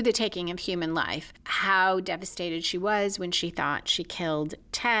to the taking of human life. How devastated she was when she thought she killed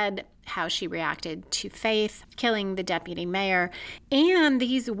Ted, how she reacted to Faith killing the deputy mayor. And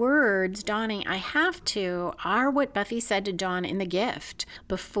these words, "Dawnie, I have to," are what Buffy said to Dawn in The Gift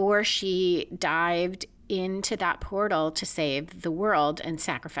before she dived into that portal to save the world and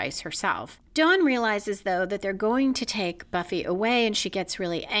sacrifice herself. Dawn realizes, though, that they're going to take Buffy away, and she gets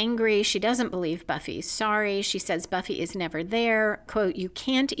really angry. She doesn't believe Buffy's sorry. She says Buffy is never there. Quote, "You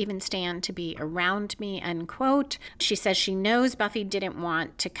can't even stand to be around me," unquote. She says she knows Buffy didn't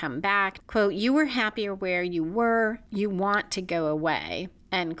want to come back. Quote, "You were happier where you were. You want to go away."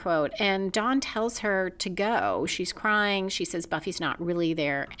 End quote. And Dawn tells her to go. She's crying. She says Buffy's not really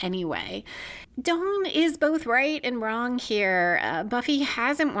there anyway. Dawn is both right and wrong here. Buffy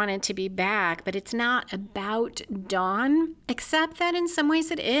hasn't wanted to be back, but it's not about Dawn, except that in some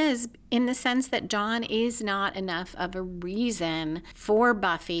ways it is, in the sense that Dawn is not enough of a reason for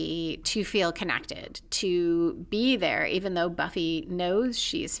Buffy to feel connected, to be there, even though Buffy knows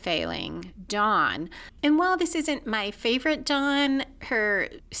she's failing Dawn. And while this isn't my favorite Dawn, her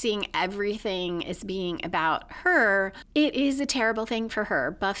seeing everything as being about her, it is a terrible thing for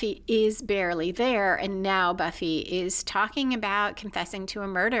her. Buffy is barely there, and now Buffy is talking about confessing to a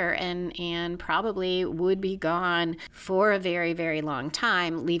murder and probably would be gone for a very, very long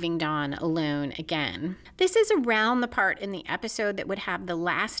time, leaving Dawn alone again. This is around the part in the episode that would have the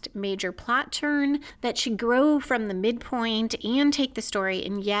last major plot turn that should grow from the midpoint and take the story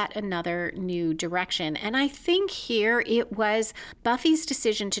in yet another new direction. And I think here it was Buffy's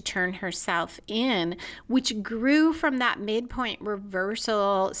decision to turn herself in, which grew from that midpoint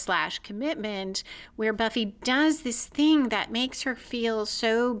reversal / commitment, where Buffy does this thing that makes her feel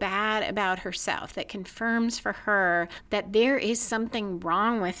so bad about herself, that confirms for her that there is something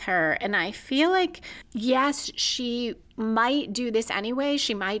wrong with her. And I feel like, yes, she might do this anyway.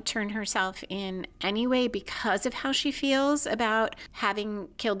 She might turn herself in anyway because of how she feels about having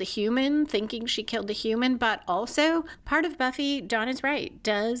killed a human, thinking she killed a human. But also, part of Buffy, Dawn is right,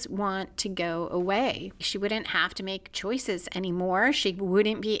 does want to go away. She wouldn't have to make choices anymore. She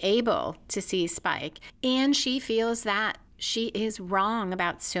wouldn't be able to see Spike. And she feels that she is wrong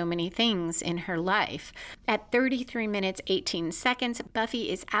about so many things in her life. At 33 minutes, 18 seconds,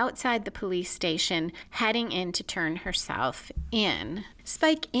 Buffy is outside the police station, heading in to turn herself in.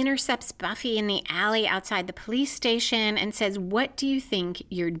 Spike intercepts Buffy in the alley outside the police station and says, "What do you think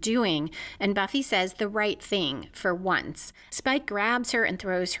you're doing?" And Buffy says, "The right thing, for once." Spike grabs her and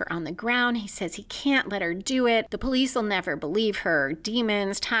throws her on the ground. He says he can't let her do it. The police will never believe her.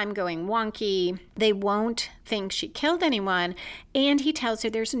 Demons, time going wonky. They won't think she killed anyone. And he tells her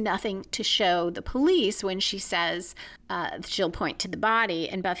there's nothing to show the police when she says she'll point to the body.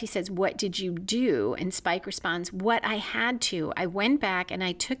 And Buffy says, "What did you do?" And Spike responds, "What I had to. I went back and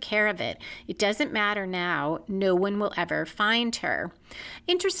I took care of it. It doesn't matter now. No one will ever find her."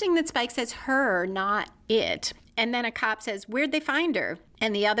 Interesting that Spike says her, not it. And then a cop says, "Where'd they find her?"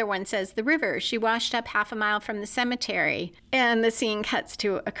 And the other one says, "The river. She washed up half a mile from the cemetery." And the scene cuts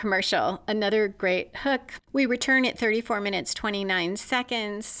to a commercial. Another great hook. We return at 34 minutes, 29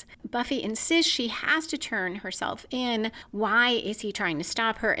 seconds. Buffy insists she has to turn herself in. Why is he trying to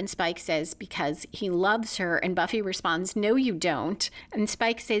stop her? And Spike says, "Because he loves her." And Buffy responds, "No, you don't." And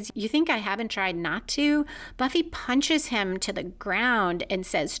Spike says, "You think I haven't tried not to?" Buffy punches him to the ground and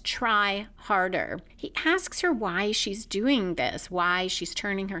says, "Try harder." He asks her why she's doing this, why she's she's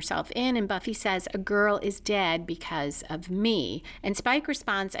turning herself in, and Buffy says, "A girl is dead because of me." And Spike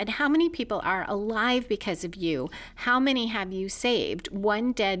responds, "And how many people are alive because of you? How many have you saved?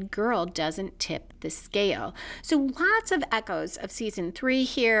 One dead girl doesn't tip the scale." So lots of echoes of season 3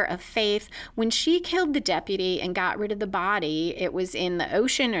 here of Faith. When she killed the deputy and got rid of the body, it was in the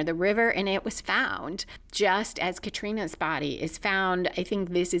ocean or the river, and it was found just as Katrina's body is found. I think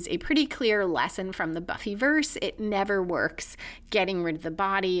this is a pretty clear lesson from the Buffyverse. It never works getting rid of the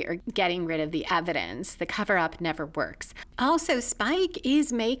body or getting rid of the evidence. The cover-up never works. Also, Spike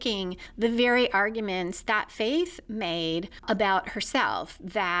is making the very arguments that Faith made about herself,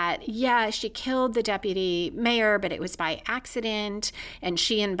 that, yeah, she killed the deputy mayor, but it was by accident, and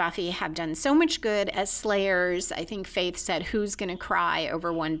she and Buffy have done so much good as slayers. I think Faith said, "Who's going to cry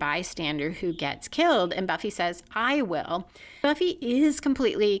over one bystander who gets killed?" And Buffy says, "I will." Buffy is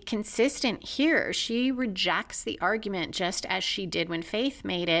completely consistent here. She rejects the argument just as she did when Faith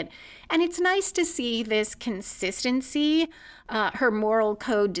made it. And it's nice to see this consistency. Her moral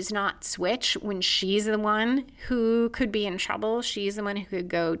code does not switch when she's the one who could be in trouble. She's the one who could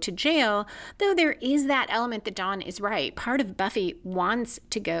go to jail, though there is that element that Dawn is right. Part of Buffy wants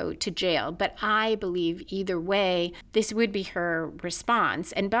to go to jail, but I believe either way, this would be her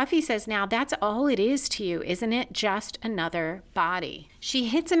response. And Buffy says, "Now that's all it is to you, isn't it? Just another body." She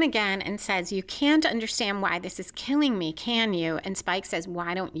hits him again and says, "You can't understand why this is killing me, can you?" And Spike says,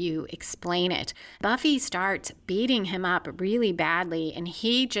 "Why don't you explain it?" Buffy starts beating him up really badly, and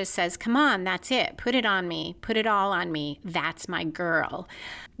he just says, "Come on, that's it. Put it on me. Put it all on me. That's my girl."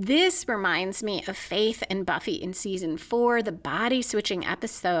 This reminds me of Faith and Buffy in season 4, the body switching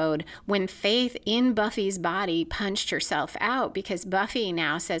episode, when Faith in Buffy's body punched herself out because Buffy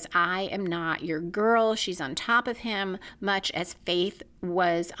now says, "I am not your girl." She's on top of him, much as Faith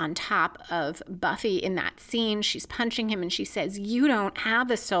was on top of Buffy in that scene. She's punching him and she says, "You don't have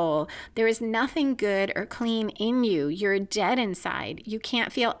a soul. There is nothing good or clean in you. You're dead inside. You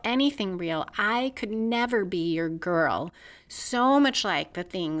can't feel anything real. I could never be your girl." So much like the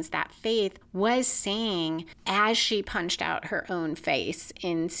things that Faith was saying as she punched out her own face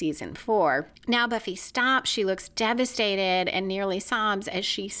in season 4. Now Buffy stops. She looks devastated and nearly sobs as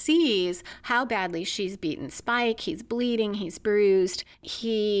she sees how badly she's beaten Spike. He's bleeding. He's bruised.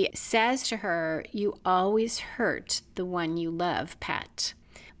 He says to her, "You always hurt the one you love, pet."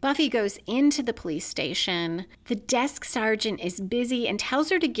 Buffy goes into the police station. The desk sergeant is busy and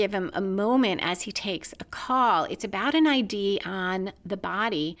tells her to give him a moment as he takes a call. It's about an ID on the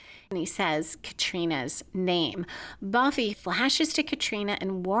body, and he says Katrina's name. Buffy flashes to Katrina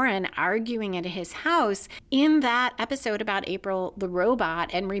and Warren arguing at his house in that episode about April the robot,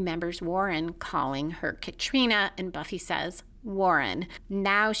 and remembers Warren calling her Katrina, and Buffy says, "Warren."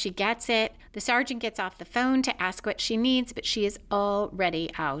 Now she gets it. The sergeant gets off the phone to ask what she needs, but she is already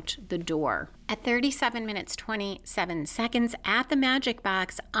out the door. At 37 minutes 27 seconds at the magic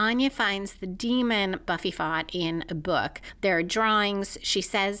box, Anya finds the demon Buffy fought in a book. There are drawings. She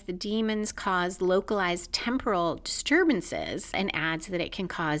says the demons cause localized temporal disturbances and adds that it can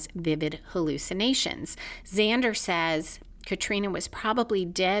cause vivid hallucinations. Xander says Katrina was probably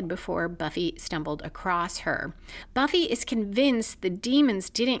dead before Buffy stumbled across her. Buffy is convinced the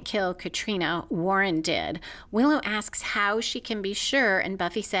demons didn't kill Katrina, Warren did. Willow asks how she can be sure, and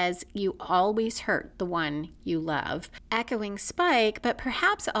Buffy says, "You always hurt the one you love." Echoing Spike, but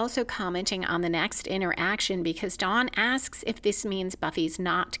perhaps also commenting on the next interaction, because Dawn asks if this means Buffy's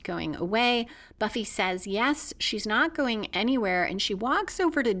not going away. Buffy says yes, she's not going anywhere, and she walks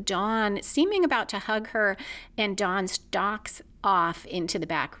over to Dawn, seeming about to hug her, and Dawn stalks off into the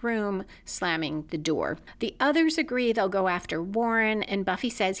back room, slamming the door. The others agree they'll go after Warren, and Buffy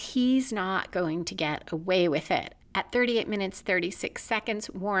says he's not going to get away with it. At 38 minutes 36 seconds,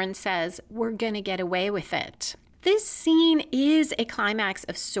 Warren says, "We're going to get away with it." This scene is a climax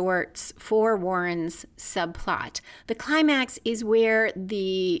of sorts for Warren's subplot. The climax is where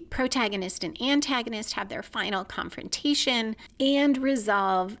the protagonist and antagonist have their final confrontation and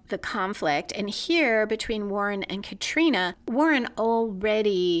resolve the conflict. And here, between Warren and Katrina, Warren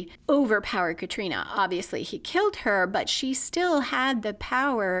already overpowered Katrina. Obviously, he killed her, but she still had the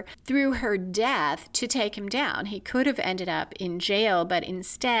power through her death to take him down. He could have ended up in jail, but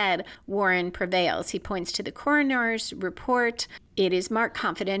instead, Warren prevails. He points to the coroner's report It is marked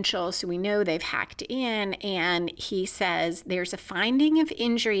confidential, so we know they've hacked in, and he says there's a finding of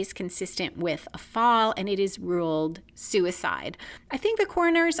injuries consistent with a fall, and it is ruled suicide. I think the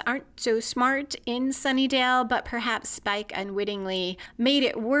coroners aren't so smart in Sunnydale, but perhaps Spike unwittingly made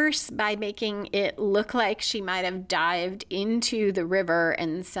it worse by making it look like she might have dived into the river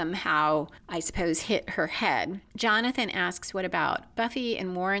and somehow, I suppose, hit her head. Jonathan asks, what about Buffy?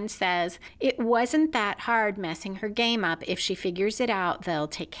 And Warren says, it wasn't that hard messing her game up. If she figures it out, they'll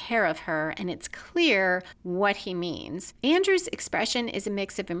take care of her, and it's clear what he means. Andrew's expression is a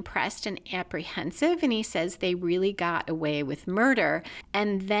mix of impressed and apprehensive, and he says they really got away with murder,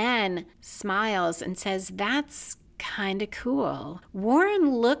 and then smiles and says, that's kind of cool.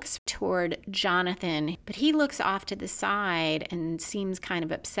 Warren looks toward Jonathan, but he looks off to the side and seems kind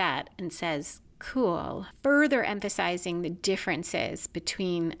of upset and says, cool, further emphasizing the differences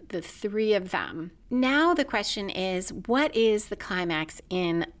between the three of them. Now the question is, what is the climax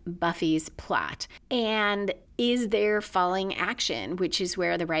in Buffy's plot? And is there falling action, which is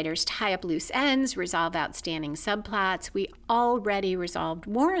where the writers tie up loose ends, resolve outstanding subplots? We already resolved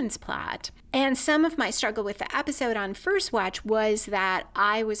Warren's plot. And some of my struggle with the episode on first watch was that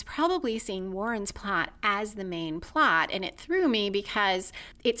I was probably seeing Warren's plot as the main plot, and it threw me because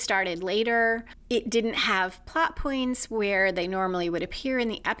it started later. It didn't have plot points where they normally would appear in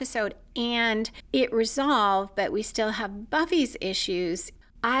the episode, and it resolved, but we still have Buffy's issues.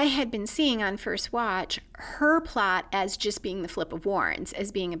 I had been seeing on first watch her plot as just being the flip of Warren's,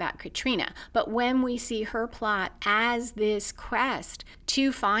 as being about Katrina. But when we see her plot as this quest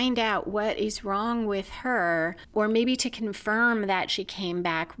to find out what is wrong with her, or maybe to confirm that she came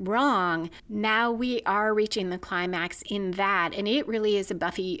back wrong, now we are reaching the climax in that. And it really is a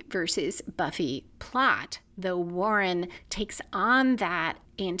Buffy versus Buffy plot. Though Warren takes on that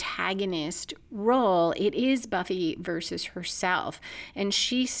antagonist role, it is Buffy versus herself. And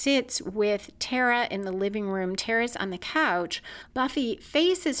she sits with Tara in the living room. Tara's on the couch. Buffy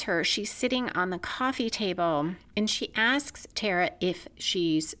faces her. She's sitting on the coffee table, and she asks Tara if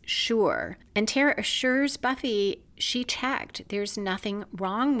she's sure. And Tara assures Buffy she checked. There's nothing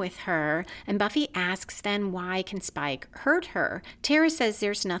wrong with her. And Buffy asks then, why can Spike hurt her? Tara says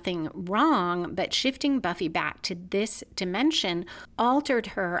there's nothing wrong, but shifting Buffy back to this dimension altered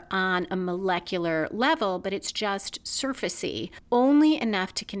her on a molecular level, but it's just surfacey, only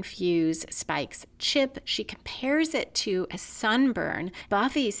enough to confuse Spike's chip. She compares it to a sunburn.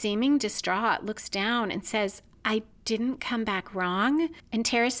 Buffy, seeming distraught, looks down and says, I didn't come back wrong? And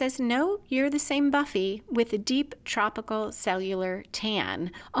Tara says, no, you're the same Buffy with a deep tropical cellular tan.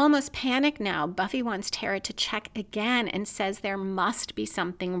 Almost panicked now, Buffy wants Tara to check again and says there must be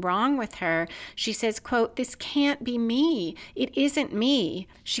something wrong with her. She says, quote, this can't be me. It isn't me.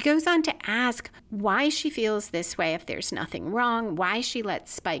 She goes on to ask why she feels this way if there's nothing wrong, why she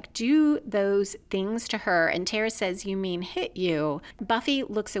lets Spike do those things to her. And Tara says, you mean hit you? Buffy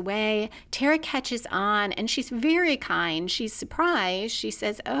looks away. Tara catches on, and she's very kind. She's surprised. She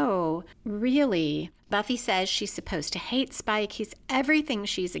says, oh, really? Buffy says she's supposed to hate Spike. He's everything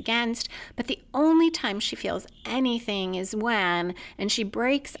she's against, but the only time she feels anything is when, and she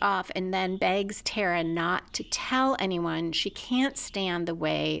breaks off and then begs Tara not to tell anyone. She can't stand the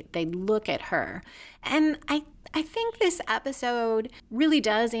way they look at her. And I think this episode really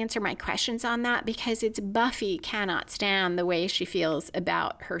does answer my questions on that, because it's Buffy cannot stand the way she feels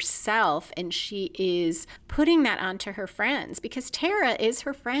about herself, and she is putting that onto her friends, because Tara is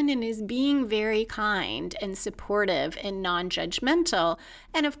her friend and is being very kind and supportive and non-judgmental.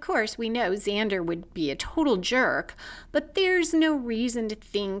 And of course, we know Xander would be a total jerk, but there's no reason to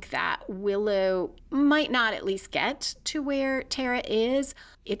think that Willow might not at least get to where Tara is.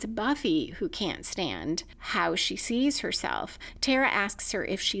 It's Buffy who can't stand how she sees herself. Tara asks her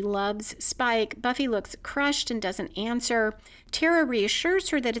if she loves Spike. Buffy looks crushed and doesn't answer. Tara reassures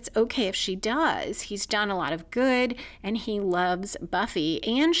her that it's okay if she does. He's done a lot of good and he loves Buffy.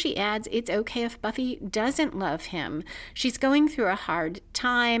 And she adds it's okay if Buffy doesn't love him. She's going through a hard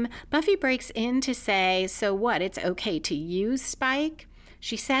time. Buffy breaks in to say, so what, it's okay to use Spike?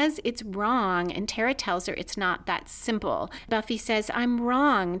 She says it's wrong, and Tara tells her it's not that simple. Buffy says, I'm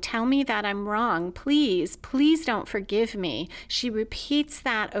wrong. Tell me that I'm wrong. Please, please don't forgive me. She repeats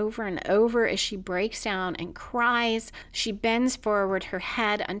that over and over as she breaks down and cries. She bends forward, her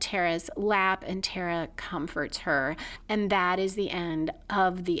head on Tara's lap, and Tara comforts her. And that is the end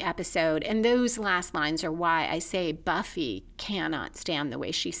of the episode. And those last lines are why I say Buffy cannot stand the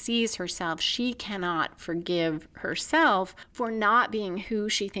way she sees herself. She cannot forgive herself for not being who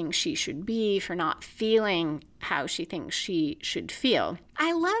she thinks she should be, for not feeling how she thinks she should feel.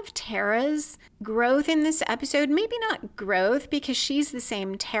 I love Tara's growth in this episode. Maybe not growth because she's the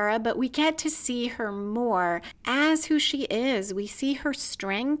same Tara, but we get to see her more as who she is. We see her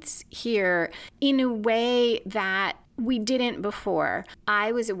strengths here in a way that we didn't before.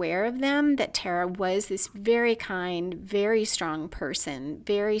 I was aware of them, that Tara was this very kind, very strong person,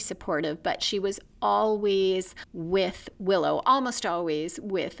 very supportive, but she was always with Willow, almost always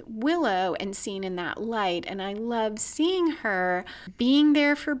with Willow, and seen in that light. And I love seeing her being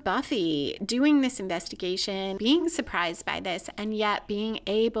there for Buffy, doing this investigation, being surprised by this, and yet being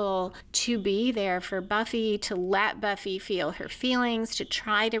able to be there for Buffy, to let Buffy feel her feelings, to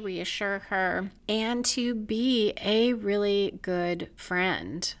try to reassure her, and to be a really good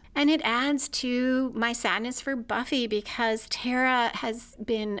friend. And it adds to my sadness for Buffy because Tara has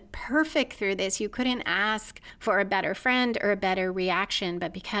been perfect through this. You couldn't ask for a better friend or a better reaction,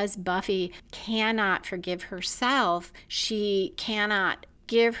 but because Buffy cannot forgive herself, she cannot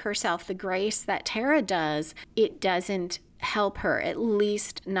give herself the grace that Tara does. It doesn't help her, at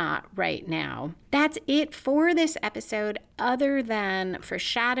least not right now. That's it for this episode, other than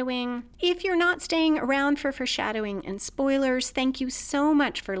foreshadowing. If you're not staying around for foreshadowing and spoilers, thank you so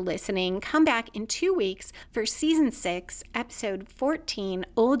much for listening. Come back in 2 weeks for season 6, episode 14,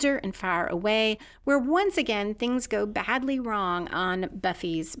 Older and Far Away, where once again things go badly wrong on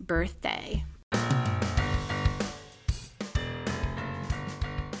Buffy's birthday.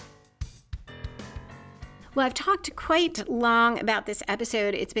 Well, I've talked quite long about this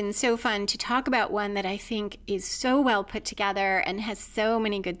episode. It's been so fun to talk about one that I think is so well put together and has so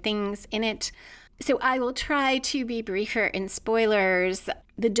many good things in it. So I will try to be briefer in spoilers.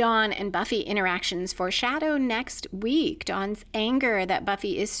 The Dawn and Buffy interactions foreshadow next week. Dawn's anger that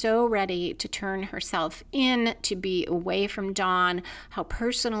Buffy is so ready to turn herself in, to be away from Dawn, how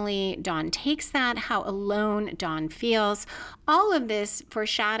personally Dawn takes that, how alone Dawn feels. All of this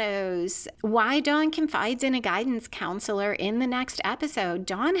foreshadows why Dawn confides in a guidance counselor in the next episode.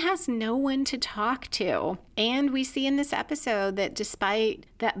 Dawn has no one to talk to. And we see in this episode that despite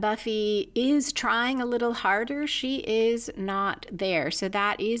that Buffy is trying a little harder, she is not there. So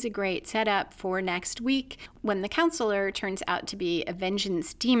that is a great setup for next week when the counselor turns out to be a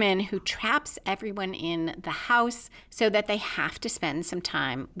vengeance demon who traps everyone in the house so that they have to spend some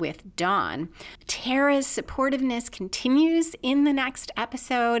time with Dawn. Tara's supportiveness continues in the next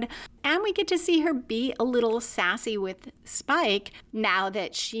episode, and we get to see her be a little sassy with Spike now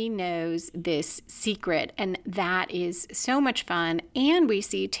that she knows this secret, and that is so much fun. And we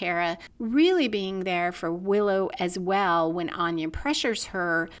see Tara really being there for Willow as well when Anya pressures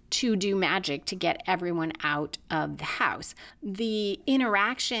her to do magic to get everyone out of the house. The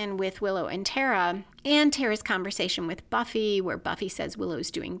interaction with Willow and Tara's conversation with Buffy, where Buffy says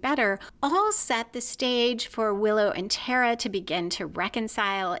Willow's doing better, all set the stage for Willow and Tara to begin to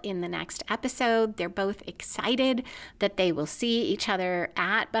reconcile in the next episode. They're both excited that they will see each other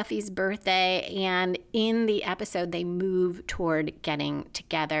at Buffy's birthday, and in the episode, they move toward getting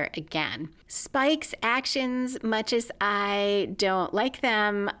together again. Spike's actions, much as I don't like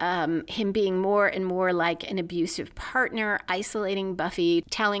them, him being more and more like an abusive partner, isolating Buffy,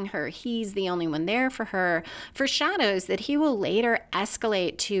 telling her he's the only one there for her, foreshadows that he will later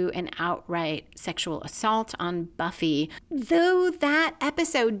escalate to an outright sexual assault on Buffy, though that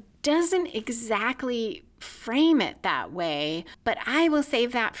episode doesn't exactly frame it that way, but I will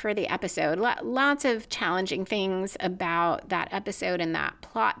save that for the episode. Lots of challenging things about that episode and that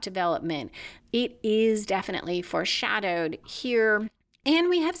plot development. It is definitely foreshadowed here. And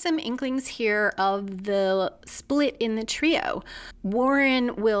we have some inklings here of the split in the trio.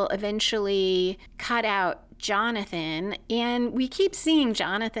 Warren will eventually cut out Jonathan, and we keep seeing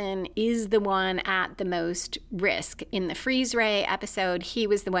Jonathan is the one at the most risk. In the freeze ray episode, he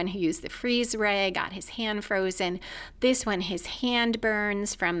was the one who used the freeze ray, got his hand frozen. This one, his hand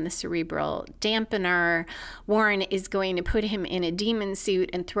burns from the cerebral dampener. Warren is going to put him in a demon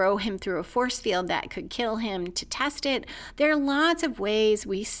suit and throw him through a force field that could kill him to test it. There are lots of ways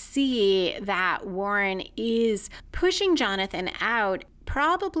we see that Warren is pushing Jonathan out,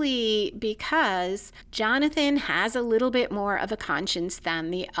 probably because Jonathan has a little bit more of a conscience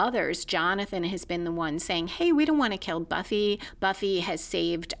than the others. Jonathan has been the one saying, hey, we don't want to kill Buffy. Buffy has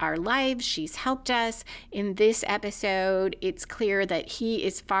saved our lives. She's helped us. In this episode, it's clear that he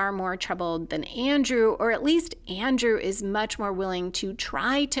is far more troubled than Andrew, or at least Andrew is much more willing to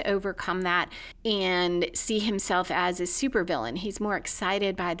try to overcome that and see himself as a supervillain. He's more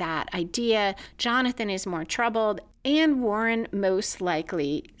excited by that idea. Jonathan is more troubled. And Warren most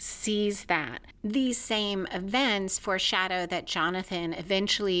likely sees that. These same events foreshadow that Jonathan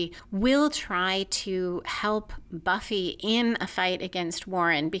eventually will try to help Buffy in a fight against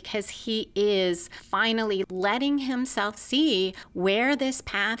Warren because he is finally letting himself see where this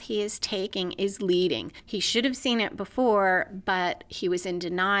path he is taking is leading. He should have seen it before, but he was in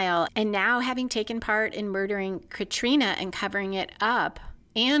denial. And now, having taken part in murdering Katrina and covering it up,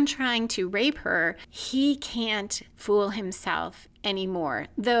 and trying to rape her, he can't fool himself anymore,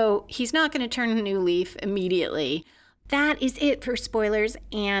 though he's not going to turn a new leaf immediately. That is it for spoilers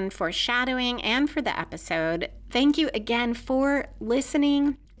and foreshadowing and for the episode. Thank you again for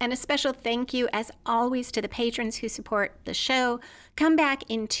listening. And a special thank you, as always, to the patrons who support the show. Come back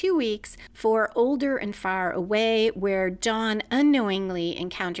in 2 weeks for Older and Far Away, where Dawn unknowingly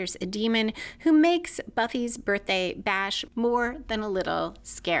encounters a demon who makes Buffy's birthday bash more than a little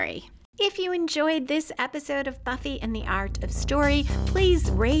scary. If you enjoyed this episode of Buffy and the Art of Story, please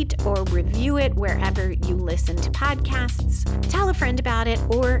rate or review it wherever you listen to podcasts. Tell a friend about it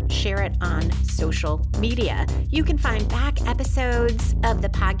or share it on social media. You can find back episodes of the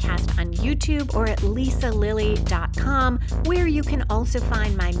podcast on YouTube or at lisalilly.com, where you can also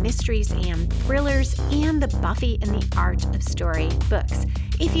find my mysteries and thrillers and the Buffy and the Art of Story books.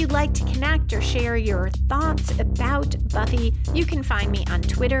 If you'd like to connect or share your thoughts about Buffy, you can find me on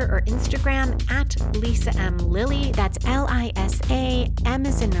Twitter or Instagram at Lisa M. Lilly. That's Lisa, M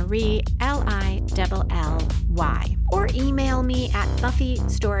as in Marie, Lilly. Or email me at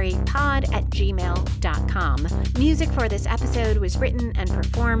buffystorypod@gmail.com. Music for this episode was written and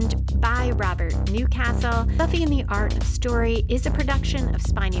performed by Robert Newcastle. Buffy and the Art of Story is a production of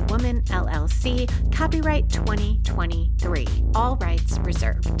Spiny Woman, LLC. Copyright 2023. All rights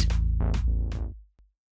reserved.